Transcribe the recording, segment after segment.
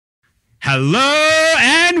Hello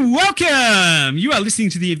and welcome. You are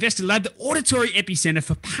listening to the Investor Lab, the auditory epicenter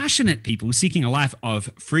for passionate people seeking a life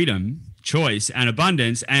of freedom, choice, and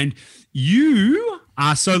abundance. And you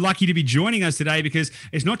are so lucky to be joining us today because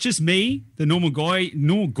it's not just me, the normal guy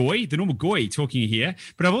talking here,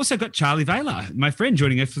 but I've also got Charley Valher, my friend,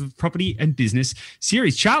 joining us for the Property and Business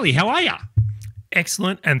series. Charley, how are you?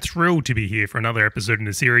 Excellent, and thrilled to be here for another episode in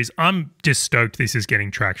the series. I'm just stoked this is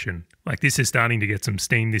getting traction. This is starting to get some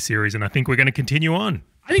steam, this series, and I think we're going to continue on.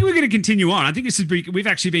 I think we've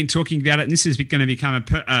actually been talking about it, and this is going to become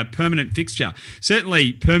a permanent fixture,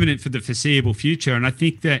 certainly permanent for the foreseeable future. And I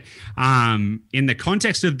think that in the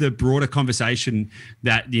context of the broader conversation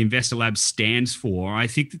that the Investor Lab stands for, I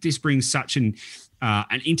think that this brings such an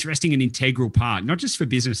interesting and integral part, not just for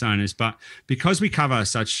business owners, but because we cover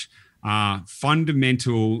such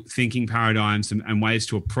fundamental thinking paradigms and ways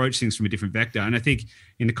to approach things from a different vector. And I think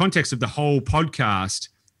in the context of the whole podcast,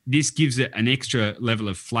 this gives it an extra level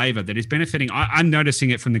of flavor that is benefiting. I'm noticing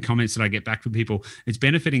it from the comments that I get back from people. It's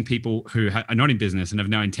benefiting people who are not in business and have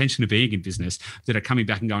no intention of being in business, that are coming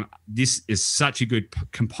back and going, this is such a good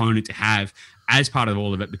component to have as part of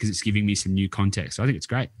all of it because it's giving me some new context. So I think it's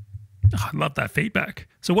great. Oh, I love that feedback.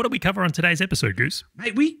 So what did we cover on today's episode, Goose?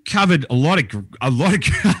 Mate, we covered a lot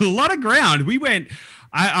of ground. We went,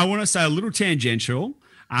 I want to say, a little tangential.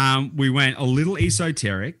 We went a little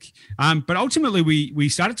esoteric, but ultimately we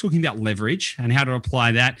started talking about leverage and how to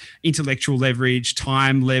apply that: intellectual leverage,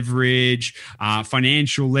 time leverage,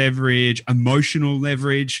 financial leverage, emotional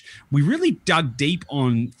leverage. We really dug deep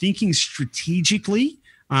on thinking strategically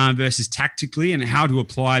versus tactically, and how to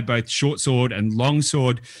apply both short sword and long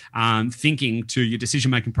sword thinking to your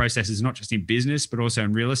decision-making processes, not just in business, but also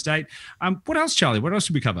in real estate. What else, Charley? What else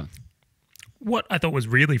did we cover? What I thought was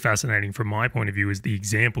really fascinating from my point of view is the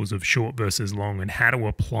examples of short versus long and how to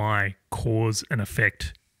apply cause and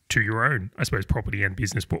effect to your own, I suppose, property and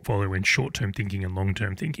business portfolio in short-term thinking and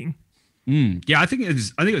long-term thinking. Yeah, I think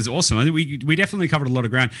it was awesome. I think we definitely covered a lot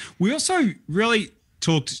of ground. We also really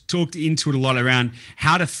talked into it a lot around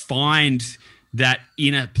how to find that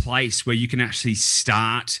inner place where you can actually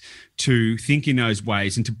start to think in those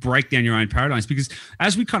ways and to break down your own paradigms. Because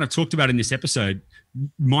as we kind of talked about in this episode,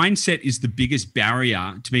 mindset is the biggest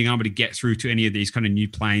barrier to being able to get through to any of these kind of new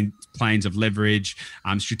planes of leverage,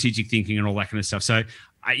 strategic thinking, and all that kind of stuff. So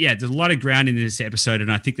there's a lot of ground in this episode,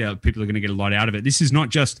 and I think that people are going to get a lot out of it. This is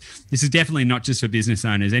definitely not just for business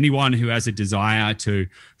owners. Anyone who has a desire to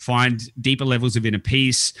find deeper levels of inner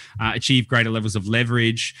peace, achieve greater levels of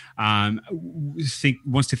leverage,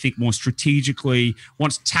 wants to think more strategically,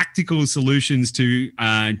 wants tactical solutions to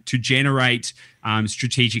generate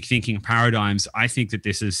strategic thinking paradigms. I think that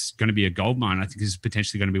this is going to be a goldmine. I think this is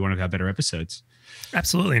potentially going to be one of our better episodes.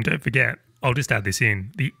 Absolutely, and don't forget, I'll just add this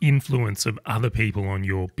in, the influence of other people on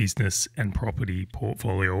your business and property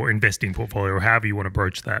portfolio or investing portfolio, or however you want to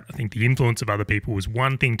broach that. I think the influence of other people was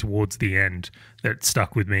one thing towards the end that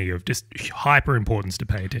stuck with me, of just hyper importance to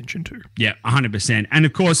pay attention to. Yeah, 100%. And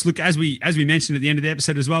of course, look, as we mentioned at the end of the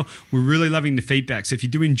episode as well, we're really loving the feedback. So if you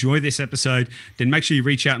do enjoy this episode, then make sure you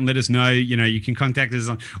reach out and let us know. You know, you can contact us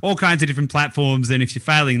on all kinds of different platforms. And if you're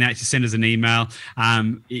failing that, just send us an email.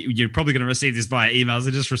 You're probably going to receive this via email, so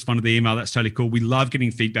just respond to the email. That's totally cool. We love getting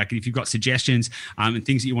feedback. And if you've got suggestions and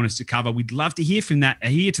things that you want us to cover, we'd love to hear to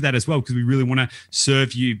that as well, because we really want to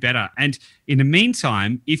serve you better. And in the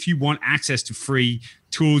meantime, if you want access to free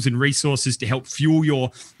tools and resources to help fuel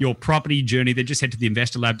your property journey, then just head to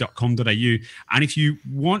theinvestorlab.com.au. And if you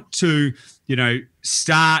want to,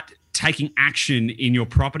 start taking action in your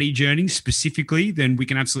property journey specifically, then we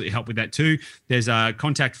can absolutely help with that too. There's a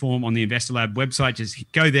contact form on the Investor Lab website. Just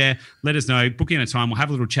go there, let us know, book in a time, we'll have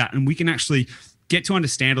a little chat, and we can actually get to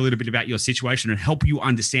understand a little bit about your situation and help you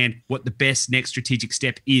understand what the best next strategic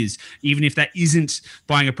step is. Even if that isn't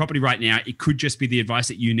buying a property right now, it could just be the advice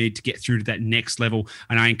that you need to get through to that next level.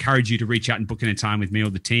 And I encourage you to reach out and book in a time with me or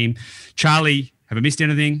the team. Charley, have I missed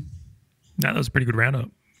anything? No, that was a pretty good roundup.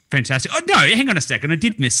 Fantastic. Oh, no, hang on a second. I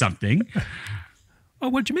did miss something. Oh,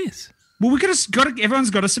 what'd you miss? Well, everyone's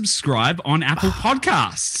got to subscribe on Apple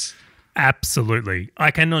Podcasts. Absolutely.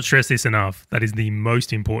 I cannot stress this enough. That is the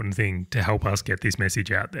most important thing to help us get this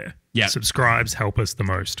message out there. Yeah. Subscribes help us the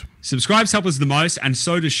most. Subscribes help us the most, and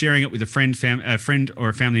so does sharing it with a friend or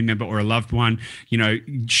a family member or a loved one.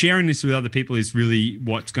 Sharing this with other people is really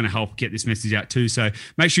what's going to help get this message out too. So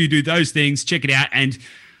make sure you do those things, check it out, and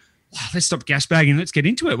let's stop gas bagging. Let's get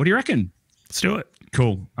into it. What do you reckon? Let's do it.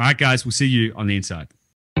 Cool. All right, guys. We'll see you on the inside.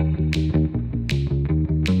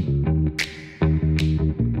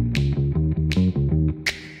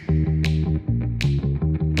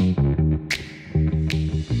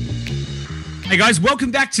 Hey guys,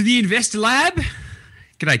 welcome back to the Investor Lab.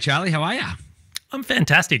 G'day, Charlie. How are you? I'm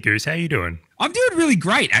fantastic, Goose. How are you doing? I'm doing really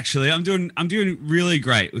great, actually. I'm doing really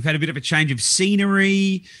great. We've had a bit of a change of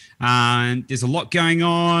scenery. There's a lot going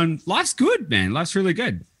on. Life's good, man. Life's really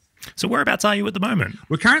good. So whereabouts are you at the moment?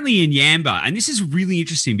 We're currently in Yamba, and this is really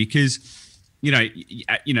interesting because,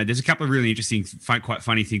 there's a couple of really interesting, quite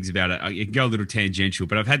funny things about it. I can go a little tangential,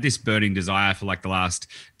 but I've had this burning desire for like the last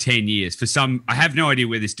 10 years. I have no idea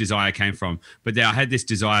where this desire came from, but I had this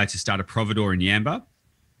desire to start a providor in Yamba.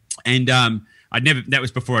 And that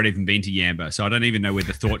was before I'd even been to Yamba, so I don't even know where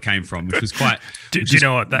the thought came from, which was quite... Do you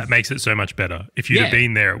know what? That makes it so much better. If you'd have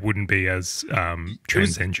been there, it wouldn't be as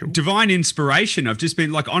transcendental. Divine inspiration. I've just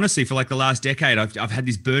been, like, honestly, for like the last decade, I've had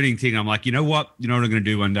this burning thing. I'm like, you know what? You know what I'm going to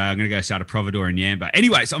do one day? I'm going to go start a providor in Yamba.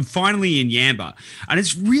 Anyway, so I'm finally in Yamba, and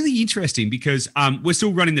it's really interesting because we're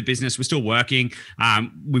still running the business. We're still working.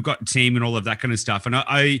 We've got a team and all of that kind of stuff, and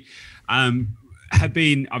I have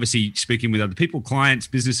been obviously speaking with other people, clients,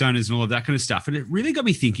 business owners, and all of that kind of stuff. And it really got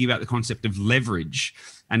me thinking about the concept of leverage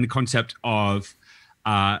and the concept of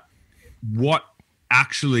what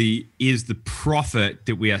actually is the profit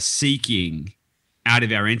that we are seeking out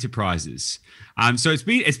of our enterprises. So it's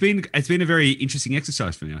been a very interesting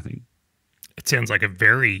exercise for me, I think. It sounds like a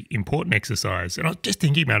very important exercise. And I was just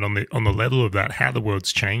thinking about on the level of that, how the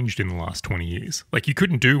world's changed in the last 20 years. Like you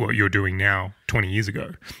couldn't do what you're doing now 20 years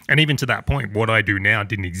ago. And even to that point, what I do now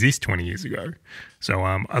didn't exist 20 years ago. So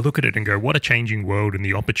I look at it and go, what a changing world and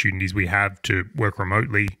the opportunities we have to work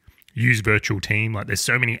remotely, use virtual team. Like there's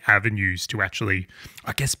so many avenues to actually,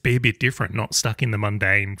 I guess, be a bit different, not stuck in the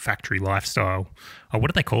mundane factory lifestyle. What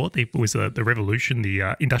do they call it? It was the revolution,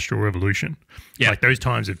 the industrial revolution. Yeah. Like those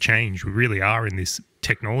times have changed. We really are in this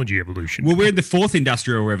technology evolution. Well, we're in the fourth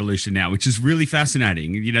industrial revolution now, which is really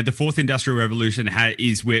fascinating. You know, the fourth industrial revolution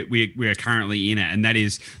is where we are currently in it, and that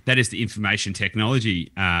is the information technology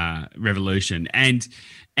revolution. And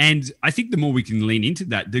I think the more we can lean into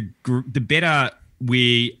that, the better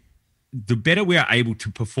we are able to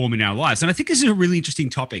perform in our lives. And I think this is a really interesting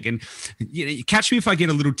topic. And catch me if I get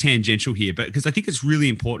a little tangential here, but because I think it's really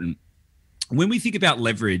important. When we think about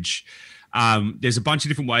leverage, there's a bunch of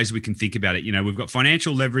different ways we can think about it. You know, we've got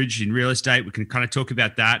financial leverage in real estate. We can kind of talk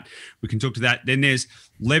about that. We can talk to that. Then there's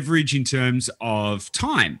leverage in terms of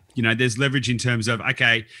time. You know, there's leverage in terms of,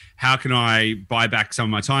 okay, how can I buy back some of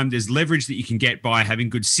my time? There's leverage that you can get by having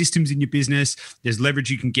good systems in your business. There's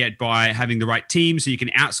leverage you can get by having the right team so you can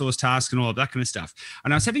outsource tasks and all of that kind of stuff.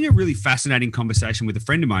 And I was having a really fascinating conversation with a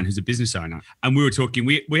friend of mine who's a business owner. And we were talking,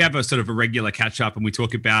 we have a sort of a regular catch up and we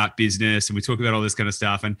talk about business and we talk about all this kind of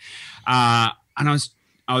stuff. And I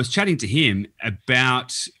was chatting to him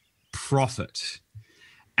about profit.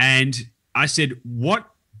 And I said,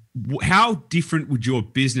 how different would your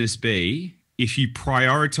business be if you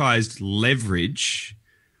prioritized leverage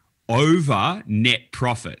over net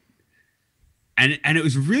profit? And it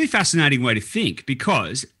was a really fascinating way to think,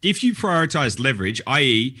 because if you prioritize leverage,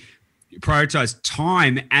 i.e., prioritize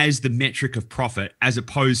time as the metric of profit as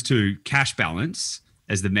opposed to cash balance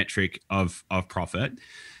as the metric of profit,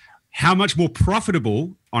 how much more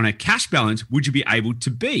profitable on a cash balance would you be able to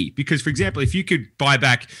be? Because, for example, if you could buy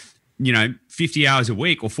back 50 hours a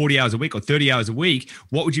week or 40 hours a week or 30 hours a week,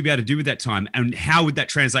 what would you be able to do with that time? And how would that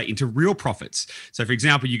translate into real profits? So, for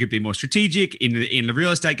example, you could be more strategic in the real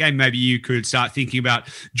estate game. Maybe you could start thinking about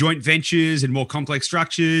joint ventures and more complex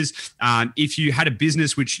structures. If you had a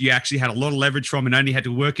business which you actually had a lot of leverage from and only had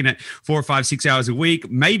to work in it 4 or 5, 6 hours a week,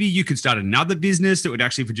 maybe you could start another business that would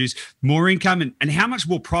actually produce more income. And how much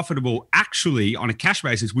more profitable actually on a cash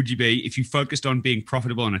basis would you be if you focused on being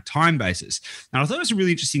profitable on a time basis? And I thought it was a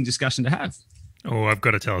really interesting discussion to have. Oh, I've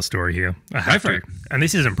got to tell a story here. I have to. And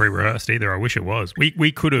this isn't pre-rehearsed either. I wish it was.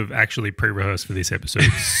 We could have actually pre-rehearsed for this episode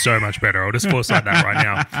so much better. I'll just foresight that right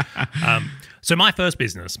now. So my first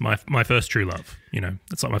business, my first true love,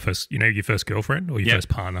 it's like my first, your first girlfriend or your first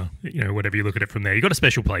partner, whatever you look at it from there. You got a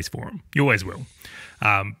special place for them. You always will.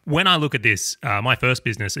 When I look at this, my first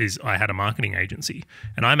business is I had a marketing agency,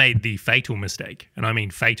 and I made the fatal mistake, and I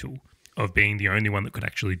mean fatal, of being the only one that could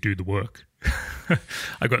actually do the work.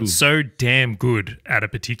 I got so damn good at a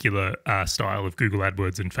particular style of Google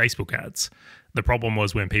AdWords and Facebook ads. The problem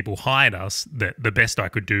was when people hired us, that the best I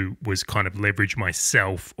could do was kind of leverage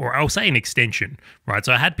myself, or I'll say an extension, right?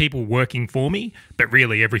 So I had people working for me, but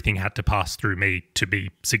really everything had to pass through me to be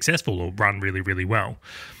successful or run really, really well.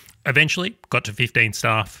 Eventually got to 15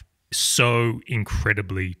 staff, so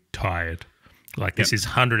incredibly tired. Like this is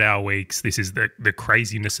 100-hour weeks. This is the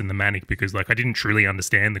craziness and the manic, because like I didn't truly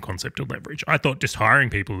understand the concept of leverage. I thought just hiring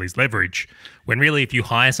people is leverage, when really if you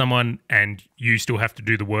hire someone and you still have to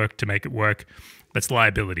do the work to make it work, That's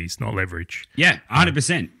liabilities, not leverage. Yeah,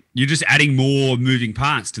 100%. You're just adding more moving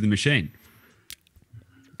parts to the machine.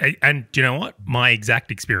 And do you know what? My exact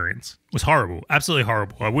experience was horrible, absolutely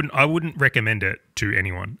horrible. I wouldn't recommend it to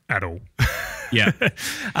anyone at all. Yeah.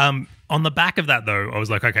 On the back of that, though, I was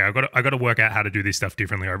like, okay, I got to work out how to do this stuff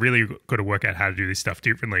differently. I really got to work out how to do this stuff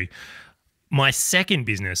differently. My second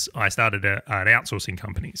business, I started an outsourcing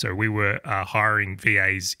company. So we were hiring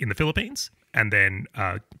VAs in the Philippines and then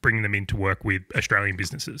bringing them in to work with Australian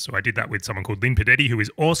businesses. So I did that with someone called Lynn Padetti, who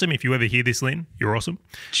is awesome. If you ever hear this, Lynn, you're awesome.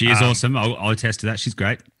 She is awesome. I'll attest to that. She's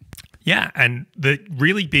great. Yeah, and the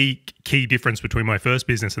really big key difference between my first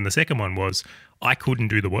business and the second one was I couldn't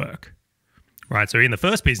do the work. Right, so in the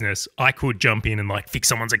first business, I could jump in and like fix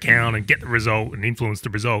someone's account and get the result and influence the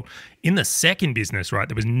result. In the second business, right,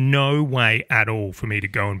 there was no way at all for me to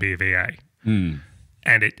go and be a VA.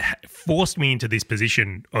 And it forced me into this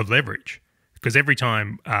position of leverage because every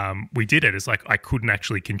time we did it, it's like I couldn't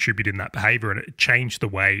actually contribute in that behavior, and it changed the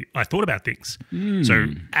way I thought about things. So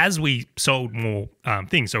as we sold more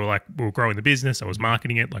things, so we were growing the business, I was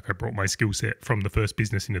marketing it, like I brought my skill set from the first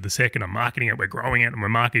business into the second, I'm marketing it, we're growing it, and we're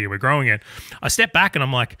marketing it, we're growing it. I step back and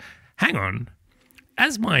I'm like, hang on,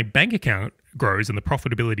 as my bank account grows and the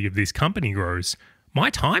profitability of this company grows,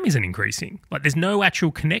 my time isn't increasing. Like there's no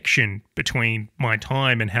actual connection between my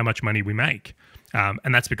time and how much money we make.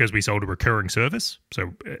 And that's because we sold a recurring service.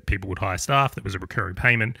 So people would hire staff. There was a recurring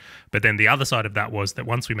payment. But then the other side of that was that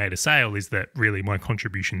once we made a sale is that really my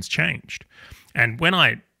contributions changed. And when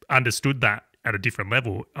I understood that at a different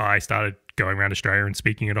level, I started going around Australia and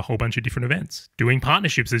speaking at a whole bunch of different events, doing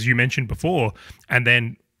partnerships, as you mentioned before. And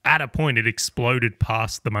then at a point, it exploded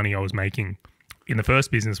past the money I was making in the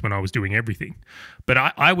first business when I was doing everything. But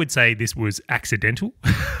I would say this was accidental.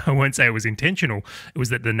 I won't say it was intentional. It was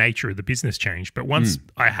that the nature of the business changed. But once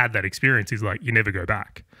I had that experience, it's like you never go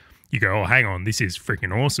back. You go, oh, hang on, this is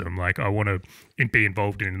freaking awesome. Like I want to be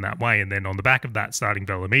involved in that way. And then on the back of that, starting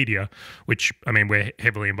Valher Media, which, I mean, we're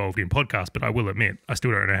heavily involved in podcasts, but I will admit, I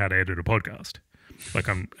still don't know how to edit a podcast.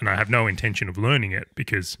 And I have no intention of learning it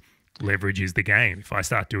because leverage is the game. If I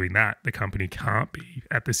start doing that, the company can't be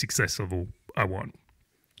at the success level I want.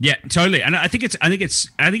 Yeah, totally. And I think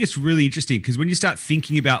it's really interesting because when you start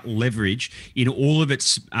thinking about leverage in all of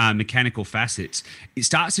its mechanical facets, it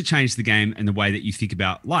starts to change the game and the way that you think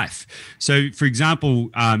about life. So, for example,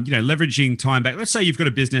 leveraging time back. Let's say you've got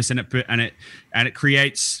a business and it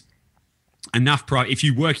creates enough if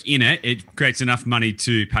you work in it, it creates enough money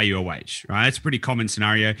to pay you a wage. Right? It's a pretty common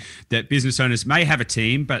scenario that business owners may have a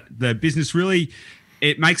team, but the business really,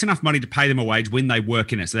 it makes enough money to pay them a wage when they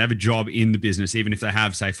work in it. So they have a job in the business, even if they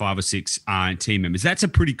have, say, 5 or 6 team members. That's a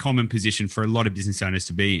pretty common position for a lot of business owners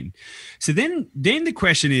to be in. So then the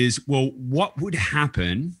question is, well, what would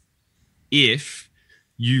happen if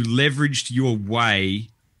you leveraged your way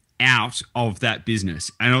out of that business?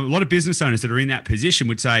 And a lot of business owners that are in that position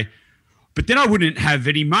would say, but then I wouldn't have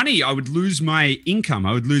any money. I would lose my income.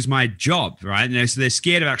 I would lose my job, right? And so they're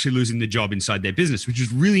scared of actually losing the job inside their business, which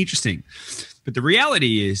is really interesting. But the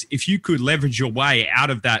reality is, if you could leverage your way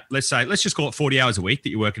out of that, let's just call it 40 hours a week that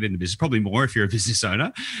you're working in the business, probably more if you're a business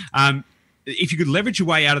owner. If you could leverage your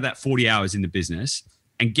way out of that 40 hours in the business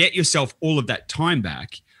and get yourself all of that time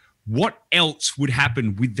back, what else would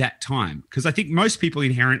happen with that time? Because I think most people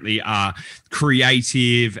inherently are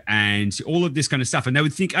creative and all of this kind of stuff. And they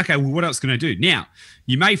would think, okay, well, what else can I do? Now,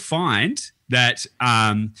 you may find that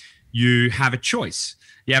you have a choice.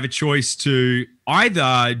 You have a choice to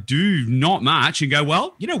either do not much and go,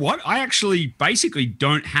 well, you know what? I actually basically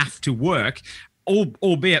don't have to work,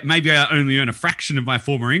 albeit maybe I only earn a fraction of my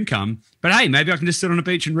former income. But hey, maybe I can just sit on a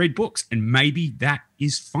beach and read books, and maybe that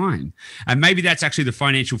is fine. And maybe that's actually the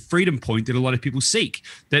financial freedom point that a lot of people seek,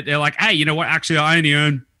 that they're like, hey, you know what? Actually, I only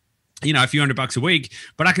earn a few $100 a week,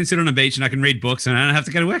 but I can sit on a beach and I can read books and I don't have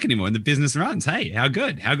to go to work anymore. And the business runs. Hey, how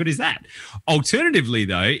good? How good is that? Alternatively,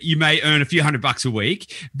 though, you may earn a few $100 a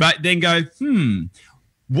week, but then go,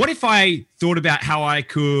 what if I thought about how I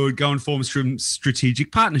could go and form some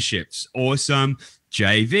strategic partnerships or some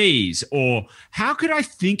JVs, or how could I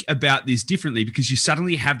think about this differently? Because you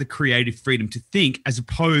suddenly have the creative freedom to think as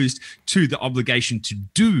opposed to the obligation to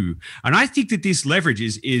do. And I think that this leverage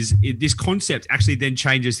is this concept actually then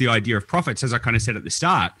changes the idea of profits, as I kind of said at the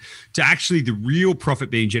start, to actually the real profit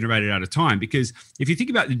being generated out of time. Because if you think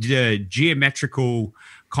about the geometrical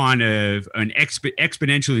kind of an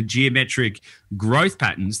exponential and geometric growth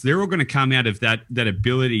patterns, they're all going to come out of that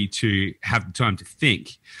ability to have the time to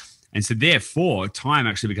think. And so therefore, time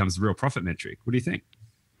actually becomes the real profit metric. What do you think?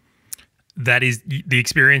 That is the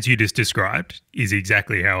experience you just described is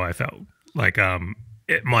exactly how I felt. Like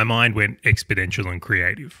my mind went exponential and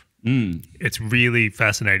creative, It's really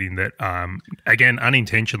fascinating that, again,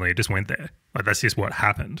 unintentionally, it just went there. Like, that's just what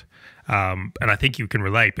happened. And I think you can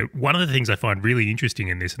relate. But one of the things I find really interesting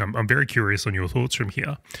in this, and I'm very curious on your thoughts from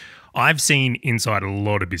here, I've seen inside a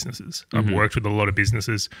lot of businesses. I've worked with a lot of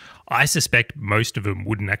businesses. I suspect most of them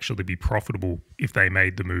wouldn't actually be profitable if they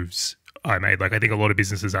made the moves I made. Like, I think a lot of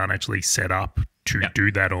businesses aren't actually set up to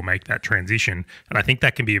do that or make that transition. And I think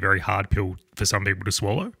that can be a very hard pill for some people to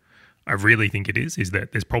swallow. I really think it is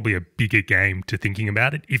that there's probably a bigger game to thinking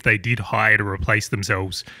about it. If they did hire to replace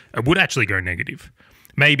themselves, it would actually go negative.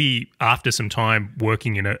 Maybe after some time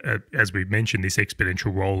working in as we mentioned, this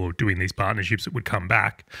exponential role or doing these partnerships, it would come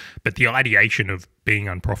back. But the ideation of being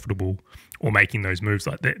unprofitable or making those moves,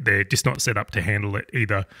 like they're just not set up to handle it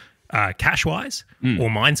either cash-wise or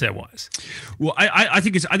mindset-wise. Well, I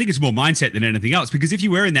think it's more mindset than anything else, because if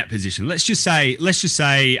you were in that position, let's just say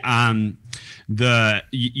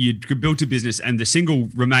you built a business and the single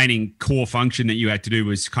remaining core function that you had to do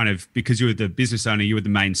was kind of, because you were the business owner, you were the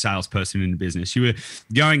main salesperson in the business. You were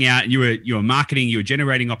going out, you were marketing, you were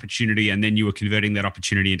generating opportunity, and then you were converting that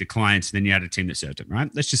opportunity into clients, and then you had a team that served them, right?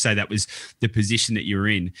 Let's just say that was the position that you were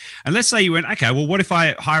in. And let's say you went, okay, well, what if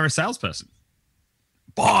I hire a salesperson?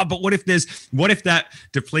 Oh, but what if that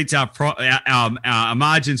depletes our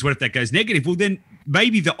margins? What if that goes negative? Well, then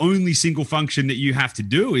maybe the only single function that you have to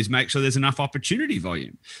do is make sure there's enough opportunity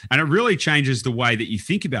volume. And it really changes the way that you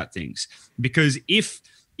think about things. Because if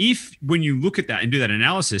when you look at that and do that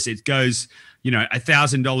analysis, it goes,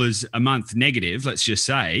 $1,000 a month negative, let's just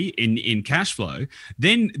say, in cash flow,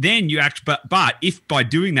 then you but if by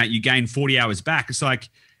doing that you gain 40 hours back, it's like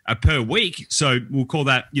per week, so we'll call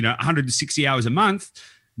that 160 hours a month.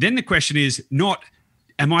 Then the question is not,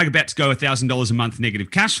 am I about to go $1,000 a month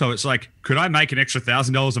negative cash flow? It's like, could I make an extra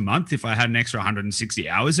 $1,000 a month if I had an extra 160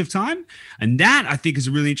 hours of time? And that, I think, is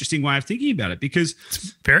a really interesting way of thinking about it, because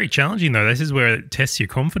it's very challenging, though. This is where it tests your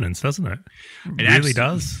confidence, doesn't it? It really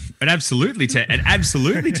does. It absolutely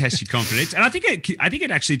tests your confidence, and I think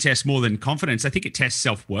it actually tests more than confidence. I think it tests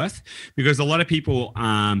self-worth, because a lot of people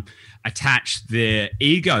attach their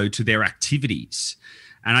ego to their activities.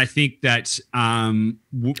 And I think that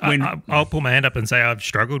I'll put my hand up and say I've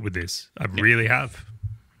struggled with this. I really have.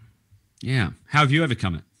 Yeah. How have you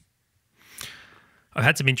overcome it? I've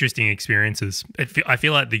had some interesting experiences. I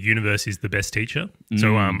feel like the universe is the best teacher.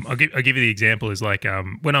 So I'll give you the example is like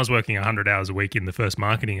when I was working 100 hours a week in the first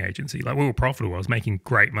marketing agency, like we were profitable. I was making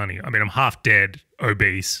great money. I mean, I'm half dead,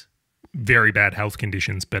 obese, very bad health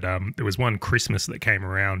conditions. But there was one Christmas that came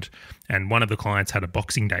around and one of the clients had a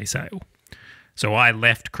Boxing Day sale. So I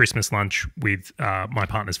left Christmas lunch with my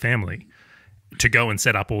partner's family to go and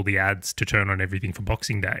set up all the ads to turn on everything for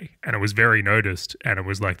Boxing Day. And it was very noticed. And it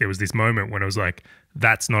was like, there was this moment when it was like,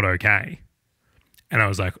 that's not okay. And I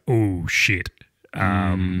was like, oh, shit.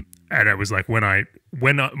 And it was like when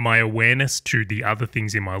my awareness to the other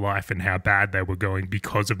things in my life and how bad they were going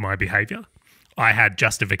because of my behavior, I had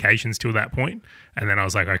justifications till that point. And then I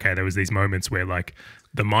was like, okay, there was these moments where like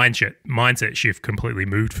the mindset shift completely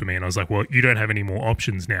moved for me. And I was like, well, you don't have any more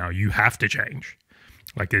options now. You have to change.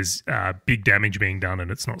 Like there's big damage being done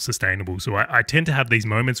and it's not sustainable. So I tend to have these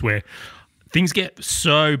moments where things get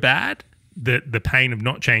so bad that the pain of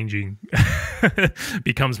not changing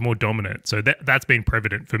becomes more dominant. So that's been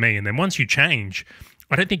prevalent for me. And then once you change,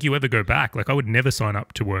 I don't think you ever go back. Like I would never sign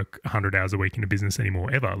up to work 100 hours a week in a business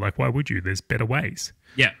anymore, ever. Like why would you? There's better ways.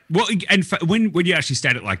 Yeah. Well, and when you actually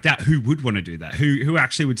state it like that, who would want to do that? Who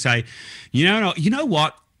actually would say, you know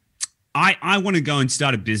what? I want to go and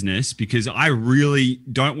start a business because I really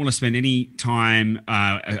don't want to spend any time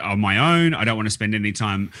on my own. I don't want to spend any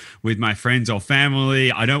time with my friends or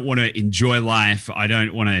family. I don't want to enjoy life. I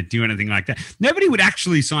don't want to do anything like that. Nobody would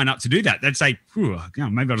actually sign up to do that. They'd say, maybe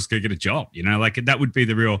I'll just go get a job. Like that would be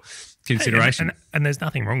the real consideration. Hey, and there's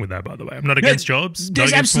nothing wrong with that, by the way. I'm not against jobs, not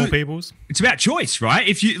against small people's. It's about choice, right?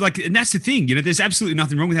 If you like, and that's the thing, there's absolutely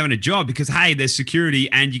nothing wrong with having a job because, hey, there's security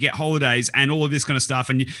and you get holidays and all of this kind of stuff.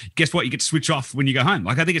 And guess what? You get to switch off when you go home.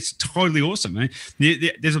 Like, I think it's totally awesome. Man.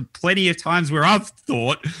 There's plenty of times where I've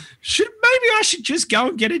thought, maybe I should just go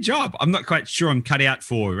and get a job. I'm not quite sure I'm cut out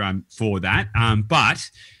for that.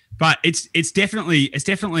 But it's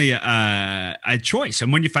definitely a choice.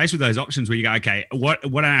 And when you're faced with those options where you go, okay, what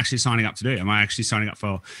am I actually signing up to do? Am I actually signing up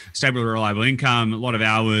for stable, reliable income, a lot of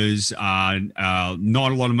hours, not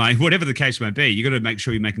a lot of money, whatever the case may be? You got to make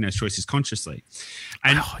sure you're making those choices consciously.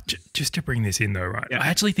 And just to bring this in though, right? Yeah. I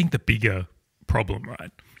actually think the bigger problem,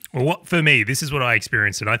 right? Well, for me, this is what I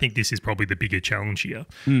experienced, and I think this is probably the bigger challenge here.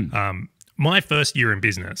 My first year in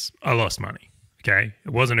business, I lost money. Okay.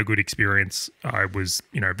 It wasn't a good experience. I was,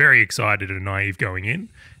 very excited and naive going in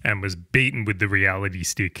and was beaten with the reality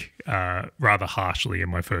stick rather harshly in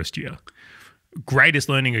my first year. Greatest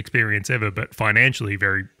learning experience ever, but financially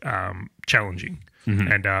very challenging.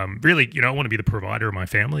 Mm-hmm. And really, I want to be the provider of my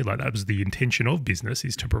family. Like that was the intention of business,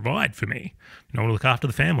 is to provide for me. I want to look after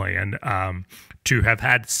the family. And to have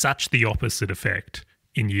had such the opposite effect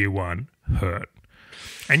in year one hurt.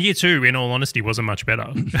 And year two, in all honesty, wasn't much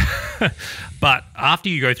better. But after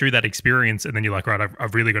you go through that experience and then you're like, right,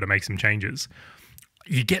 I've really got to make some changes,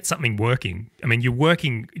 you get something working. I mean, you're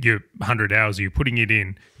working your 100 hours, you're putting it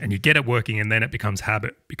in and you get it working, and then it becomes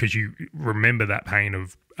habit because you remember that pain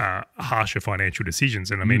of harsher financial decisions.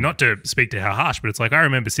 And I mean, not to speak to how harsh, but it's like I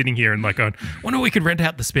remember sitting here and like going, wonder what we could rent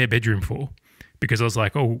out the spare bedroom for, because I was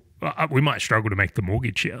like, oh, we might struggle to make the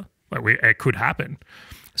mortgage here. Like it could happen.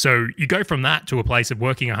 So you go from that to a place of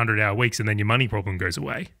working 100-hour weeks and then your money problem goes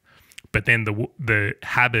away. But then the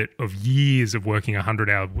habit of years of working 100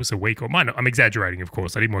 hours a week, or I'm exaggerating, of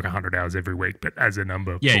course. I didn't work 100 hours every week, but as a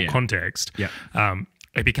number for context,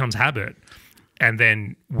 it becomes habit. And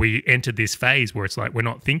then we enter this phase where it's like we're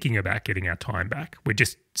not thinking about getting our time back. We're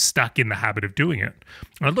just stuck in the habit of doing it.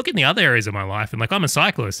 And I look in the other areas of my life and like I'm a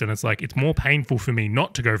cyclist, and it's like it's more painful for me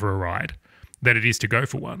not to go for a ride than it is to go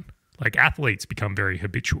for one. Like athletes become very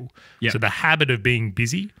habitual. So the habit of being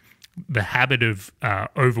busy, the habit of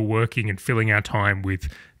overworking and filling our time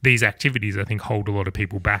with these activities, I think hold a lot of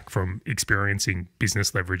people back from experiencing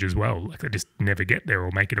business leverage as well. Like they just never get there or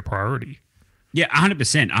make it a priority. Yeah,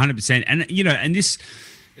 100%. And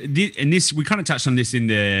this we kind of touched on this in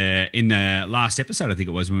the last episode, I think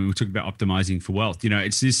it was, when we were talking about optimizing for wealth.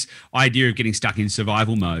 It's this idea of getting stuck in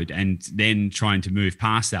survival mode and then trying to move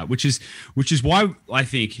past that, which is why I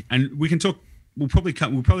think, and we can talk. I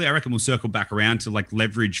reckon we'll circle back around to like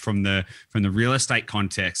leverage from the real estate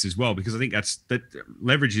context as well, because I think that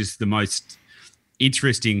leverage is the most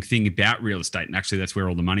interesting thing about real estate, and actually that's where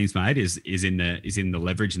all the money's made is in the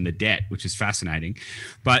leverage and the debt, which is fascinating.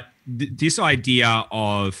 But this idea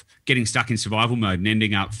of getting stuck in survival mode and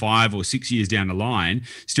ending up 5 or 6 years down the line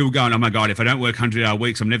still going, oh my god, if I don't work 100-hour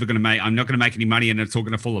weeks, I'm not going to make any money and it's all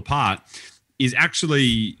going to fall apart, is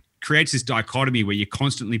actually creates this dichotomy where you're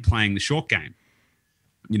constantly playing the short game.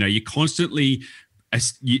 You're constantly,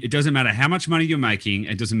 it doesn't matter how much money you're making,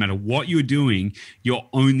 it doesn't matter what you're doing, you're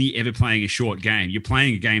only ever playing a short game. You're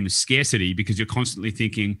playing a game of scarcity because you're constantly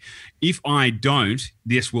thinking, if I don't,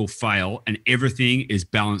 this will fail, and everything is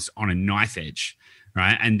balanced on a knife edge,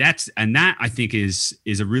 right? And that I think is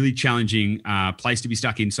a really challenging place to be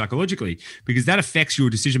stuck in psychologically, because that affects your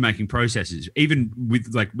decision-making processes, even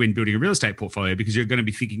with like when building a real estate portfolio, because you're going to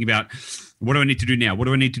be thinking about, what do I need to do now? What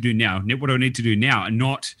do I need to do now? What do I need to do now? And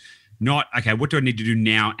not, okay, what do I need to do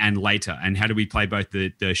now and later? And how do we play both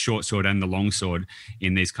the short sword and the long sword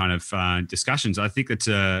in these kind of discussions? I think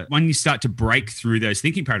that when you start to break through those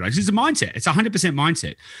thinking paradigms, it's a mindset. It's 100%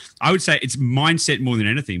 mindset. I would say it's mindset more than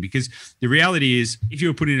anything, because the reality is, if you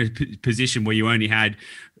were put in a position where you only had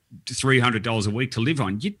 $300 a week to live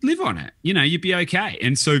on, you'd live on it. You'd be okay.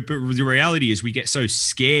 And so, but the reality is we get so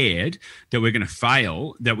scared that we're going to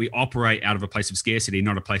fail that we operate out of a place of scarcity,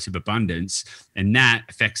 not a place of abundance. And that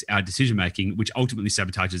affects our decision-making, which ultimately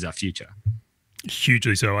sabotages our future.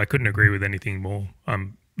 Hugely so. I couldn't agree with anything more.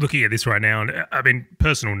 I'm looking at this right now, and I mean,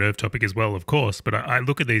 personal nerve topic as well, of course, but I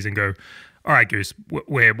look at these and go, all right, Goose,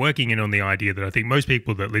 we're working in on the idea that I think most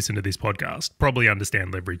people that listen to this podcast probably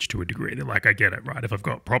understand leverage to a degree. They're like, I get it, right? If I've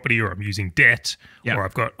got property, or I'm using debt, or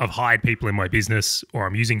I've hired people in my business, or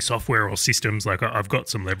I'm using software or systems, like I've got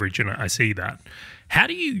some leverage and I see that. How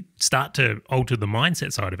do you start to alter the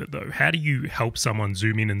mindset side of it though? How do you help someone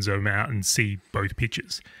zoom in and zoom out and see both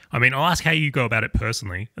pictures? I mean, I'll ask how you go about it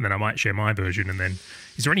personally, and then I might share my version. And then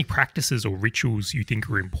is there any practices or rituals you think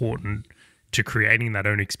are important to creating that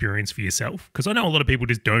own experience for yourself? Because I know a lot of people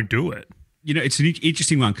just don't do it. It's an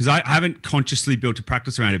interesting one, because I haven't consciously built a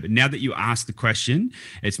practice around it. But now that you ask the question,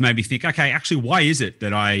 it's made me think, okay, actually, why is it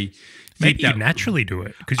that I maybe you naturally do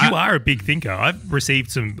it? Because you are a big thinker. I've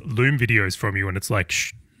received some Loom videos from you, and it's like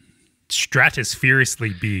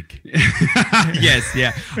stratospherically big. Yes,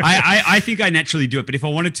 yeah. I think I naturally do it, but if I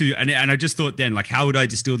wanted to, and I just thought then, like, how would I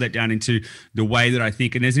distill that down into the way that I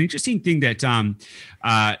think? And there's an interesting thing that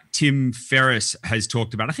Tim Ferriss has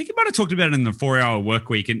talked about. I think he might have talked about it in the 4-Hour Work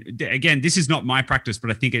Week. And again, this is not my practice,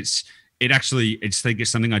 but I think it's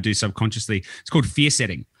something I do subconsciously. It's called fear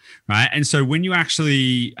setting, right? And so when you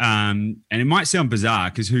actually, and it might sound bizarre,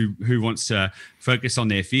 because who wants to focus on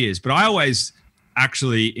their fears? But I always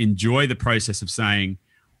actually enjoy the process of saying,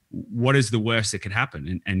 what is the worst that could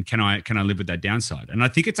happen, and can I live with that downside? And I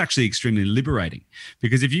think it's actually extremely liberating,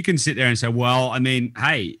 because if you can sit there and say, well, I mean,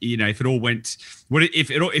 hey, if it all went,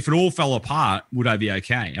 if it all fell apart, would I be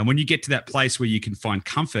okay? And when you get to that place where you can find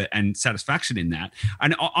comfort and satisfaction in that,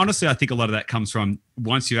 and honestly, I think a lot of that comes from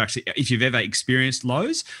if you've ever experienced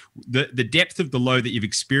lows, the depth of the low that you've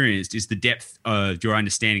experienced is the depth of your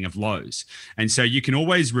understanding of lows. And so you can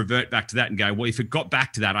always revert back to that and go, well, if it got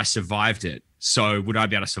back to that, I survived it. So would I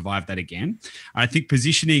be able to survive that again? I think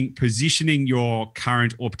positioning your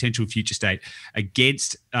current or potential future state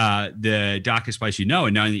against the darkest place and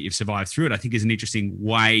knowing that you've survived through it, I think is an interesting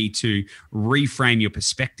way to reframe your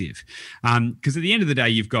perspective. Because at the end of the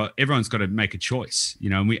day, everyone's got to make a choice,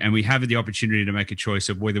 and we have the opportunity to make a choice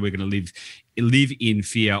of whether we're going to live in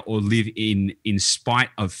fear or live in spite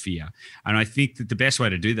of fear. And I think that the best way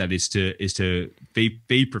to do that is to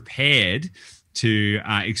be prepared to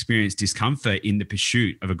experience discomfort in the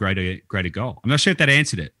pursuit of a greater goal. I'm not sure if that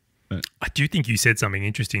answered it. But I do think you said something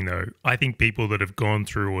interesting, though. I think people that have gone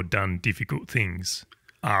through or done difficult things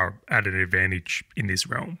are at an advantage in this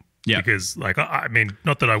realm. Yeah. Because, I mean,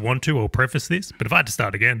 not that I want to or preface this, but if I had to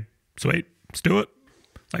start again, sweet, let's do it.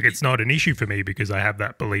 It's not an issue for me because I have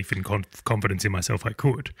that belief and confidence in myself I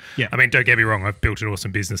could. Yeah. I mean, don't get me wrong. I've built an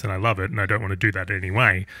awesome business and I love it and I don't want to do that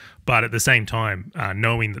anyway. But at the same time,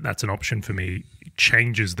 knowing that that's an option for me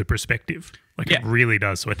changes the perspective. It really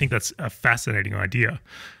does. So I think that's a fascinating idea.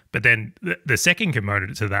 But then the second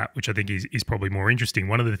component to that, which I think is probably more interesting,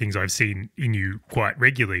 one of the things I've seen in you quite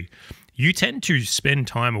regularly, you tend to spend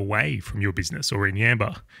time away from your business or in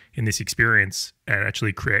Yamba in this experience and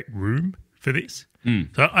actually create room for this.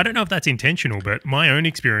 So I don't know if that's intentional, but my own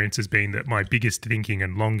experience has been that my biggest thinking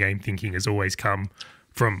and long game thinking has always come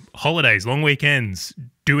from holidays, long weekends,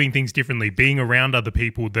 doing things differently, being around other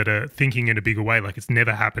people that are thinking in a bigger way. It's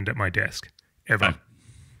never happened at my desk, ever.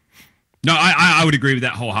 No, I would agree with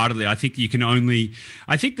that wholeheartedly. I think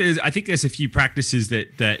there's a few practices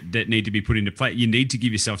that need to be put into play. You need to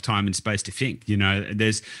give yourself time and space to think. You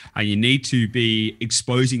need to be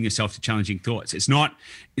exposing yourself to challenging thoughts. It's not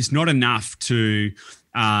enough to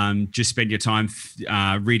just spend your time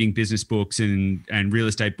reading business books and real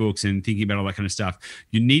estate books and thinking about all that kind of stuff.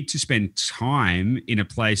 You need to spend time in a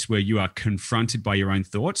place where you are confronted by your own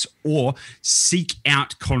thoughts or seek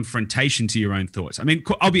out confrontation to your own thoughts. I mean,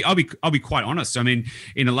 I'll be quite honest. I mean,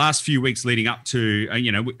 in the last few weeks leading up to,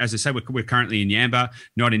 as I say, we're currently in Yamba,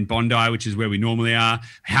 not in Bondi, which is where we normally are.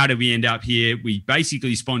 How did we end up here? We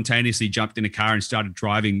basically spontaneously jumped in a car and started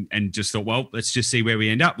driving and just thought, well, let's just see where we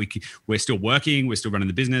end up. We're still working. We're still running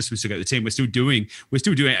the business. We still got the team. We're still doing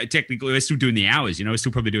the hours. We're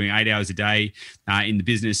still probably doing 8 hours a day in the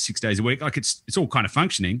business, 6 days a week. It's all kind of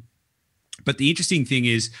functioning. But the interesting thing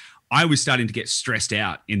is, I was starting to get stressed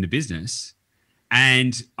out in the business,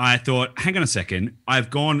 and I thought, hang on a second,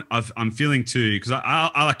 I'm feeling too, because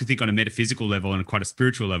I like to think on a metaphysical level and quite a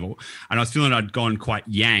spiritual level, and I was feeling I'd gone quite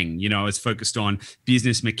yang. I was focused on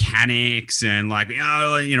business mechanics and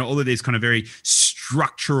all of these kind of very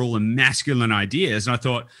structural and masculine ideas, and I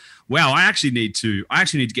thought, wow, I actually need to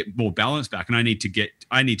get more balance back, and I need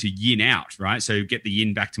to yin out, right? So get the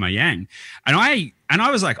yin back to my yang, and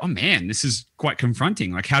I was like, oh man, this is quite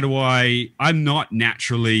confronting. How do I'm not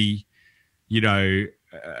naturally, I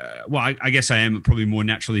guess I am probably more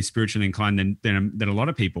naturally spiritually inclined than a lot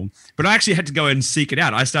of people. But I actually had to go and seek it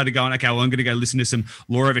out. I started going, okay, well, I'm going to go listen to some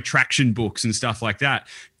law of attraction books and stuff like that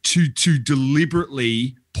to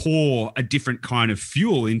deliberately pour a different kind of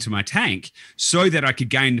fuel into my tank so that I could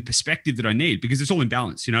gain the perspective that I need, because it's all in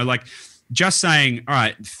balance. Just saying, all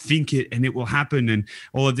right, think it and it will happen, and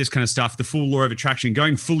all of this kind of stuff, the full law of attraction,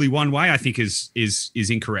 going fully one way, I think is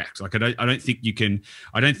incorrect. I don't think you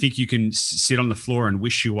can sit on the floor and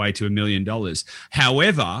wish your way to $1 million.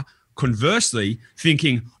 However, conversely,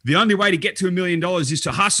 thinking the only way to get to $1 million is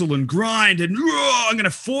to hustle and grind and I'm going to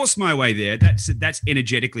force my way there, that's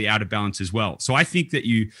energetically out of balance as well. So I think that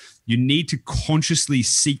you need to consciously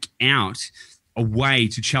seek out a way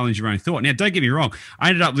to challenge your own thought. Now, don't get me wrong. I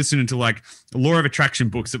ended up listening to law of attraction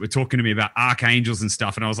books that were talking to me about archangels and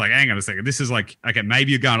stuff. And I was like, hang on a second. This is okay,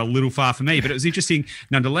 maybe you're going a little far for me, but it was interesting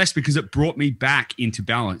nonetheless, because it brought me back into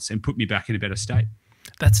balance and put me back in a better state.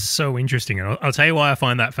 That's so interesting. And I'll tell you why I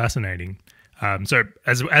find that fascinating. So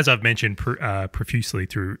as I've mentioned profusely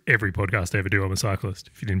through every podcast I ever do, I'm a cyclist,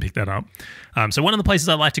 if you didn't pick that up. So one of the places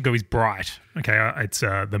I like to go is Bright. Okay, it's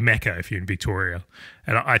the Mecca if you're in Victoria.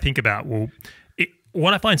 And I think about,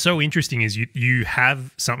 what I find so interesting is you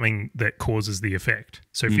have something that causes the effect.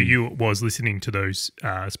 So for you, it was listening to those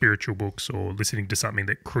spiritual books or listening to something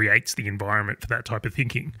that creates the environment for that type of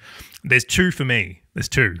thinking. There's two for me. There's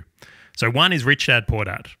two. So one is Rich Dad Poor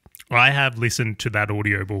Dad. I have listened to that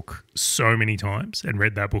audiobook so many times and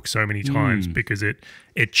read that book so many times because it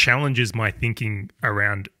challenges my thinking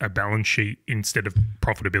around a balance sheet instead of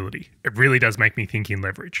profitability. It really does make me think in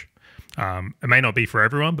leverage. It may not be for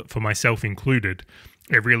everyone, but for myself included,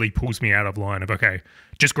 it really pulls me out of line of, okay,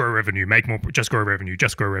 just grow revenue, make more, just grow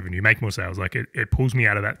revenue, make more sales. Like it pulls me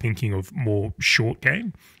out of that thinking of more short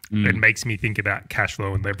game. It makes me think about cash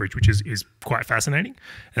flow and leverage, which is quite fascinating.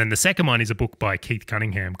 And then the second one is a book by Keith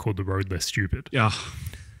Cunningham called The Road Less Stupid. Yeah.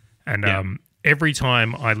 And every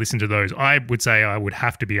time I listen to those, I would say I would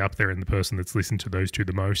have to be up there in the person that's listened to those two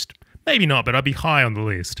the most. Maybe not, but I'd be high on the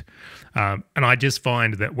list. And I just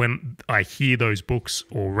find that when I hear those books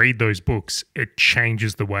or read those books, it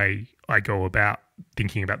changes the way I go about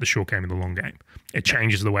thinking about the short game and the long game. It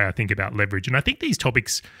changes the way I think about leverage. And I think these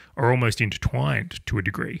topics are almost intertwined to a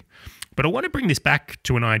degree. But I want to bring this back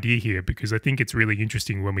to an idea here because I think it's really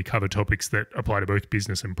interesting when we cover topics that apply to both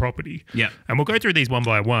business and property. Yeah. And we'll go through these one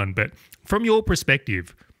by one. But from your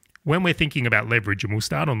perspective, when we're thinking about leverage, and we'll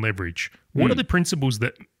start on leverage, what are the principles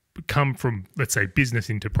that come from, let's say, business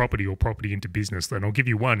into property or property into business? And I'll give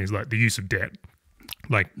you one is like the use of debt.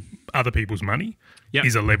 Like other people's money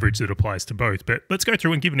is a leverage that applies to both. But let's go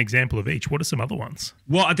through and give an example of each. What are some other ones?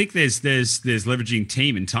 Well, I think there's leveraging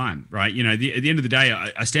team and time, right? You know, at the end of the day,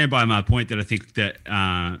 I stand by my point that I think that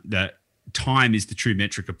that time is the true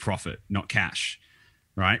metric of profit, not cash,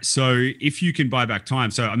 right? So if you can buy back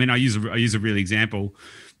time, so I mean, I use a real example.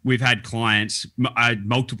 We've had clients, I had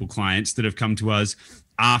multiple clients that have come to us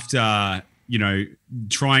after, you know,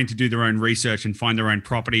 trying to do their own research and find their own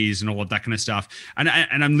properties and all of that kind of stuff. And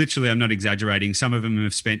I'm not exaggerating. Some of them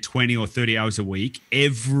have spent 20 or 30 hours a week,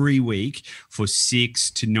 every week for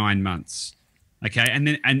 6 to 9 months. Okay. And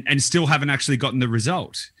then, and still haven't actually gotten the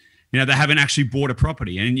result. You know, they haven't actually bought a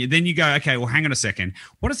property. And then you go, okay, well, hang on a second.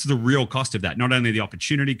 What is the real cost of that? Not only the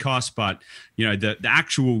opportunity cost, but, you know, the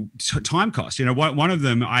actual time cost. You know, one of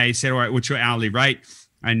them, I said, all right, what's your hourly rate?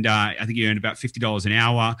 And I think he earned about $50 an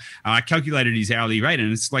hour. I calculated his hourly rate,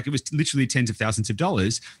 and it's like it was literally tens of thousands of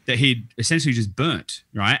dollars that he'd essentially just burnt,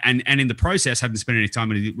 right? And in the process, hadn't spent any time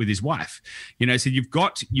with his wife. You know, so you've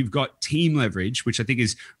got team leverage, which I think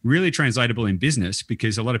is really translatable in business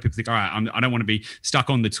because a lot of people think, all right, I don't want to be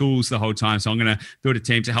stuck on the tools the whole time, so I'm going to build a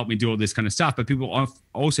team to help me do all this kind of stuff. But people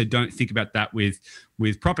also don't think about that with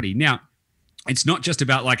property. Now, it's not just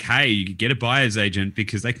about like, hey, you get a buyer's agent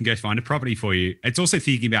because they can go find a property for you. It's also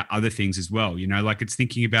thinking about other things as well. You know, like it's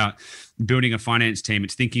thinking about building a finance team.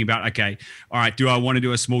 It's thinking about, okay, all right, do I want to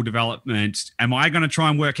do a small development? Am I going to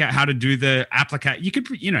try and work out how to do the application? You could,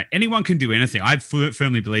 you know, anyone can do anything. I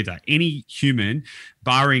firmly believe that any human,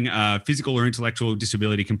 barring physical or intellectual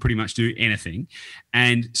disability, can pretty much do anything.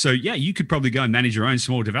 And so, yeah, you could probably go and manage your own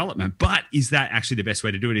small development, but is that actually the best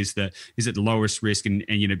way to do it? Is it the lowest risk and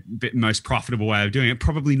you know, most profitable way of doing it?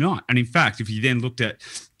 Probably not. And in fact, if you then looked at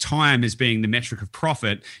time as being the metric of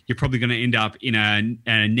profit, you're probably going to end up in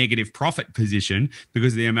a negative profit position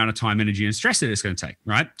because of the amount of time, energy, and stress that it's going to take,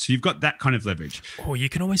 right? So you've got that kind of leverage. Oh, you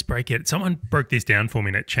can always break it. Someone broke this down for me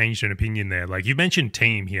and it changed an opinion there. Like you mentioned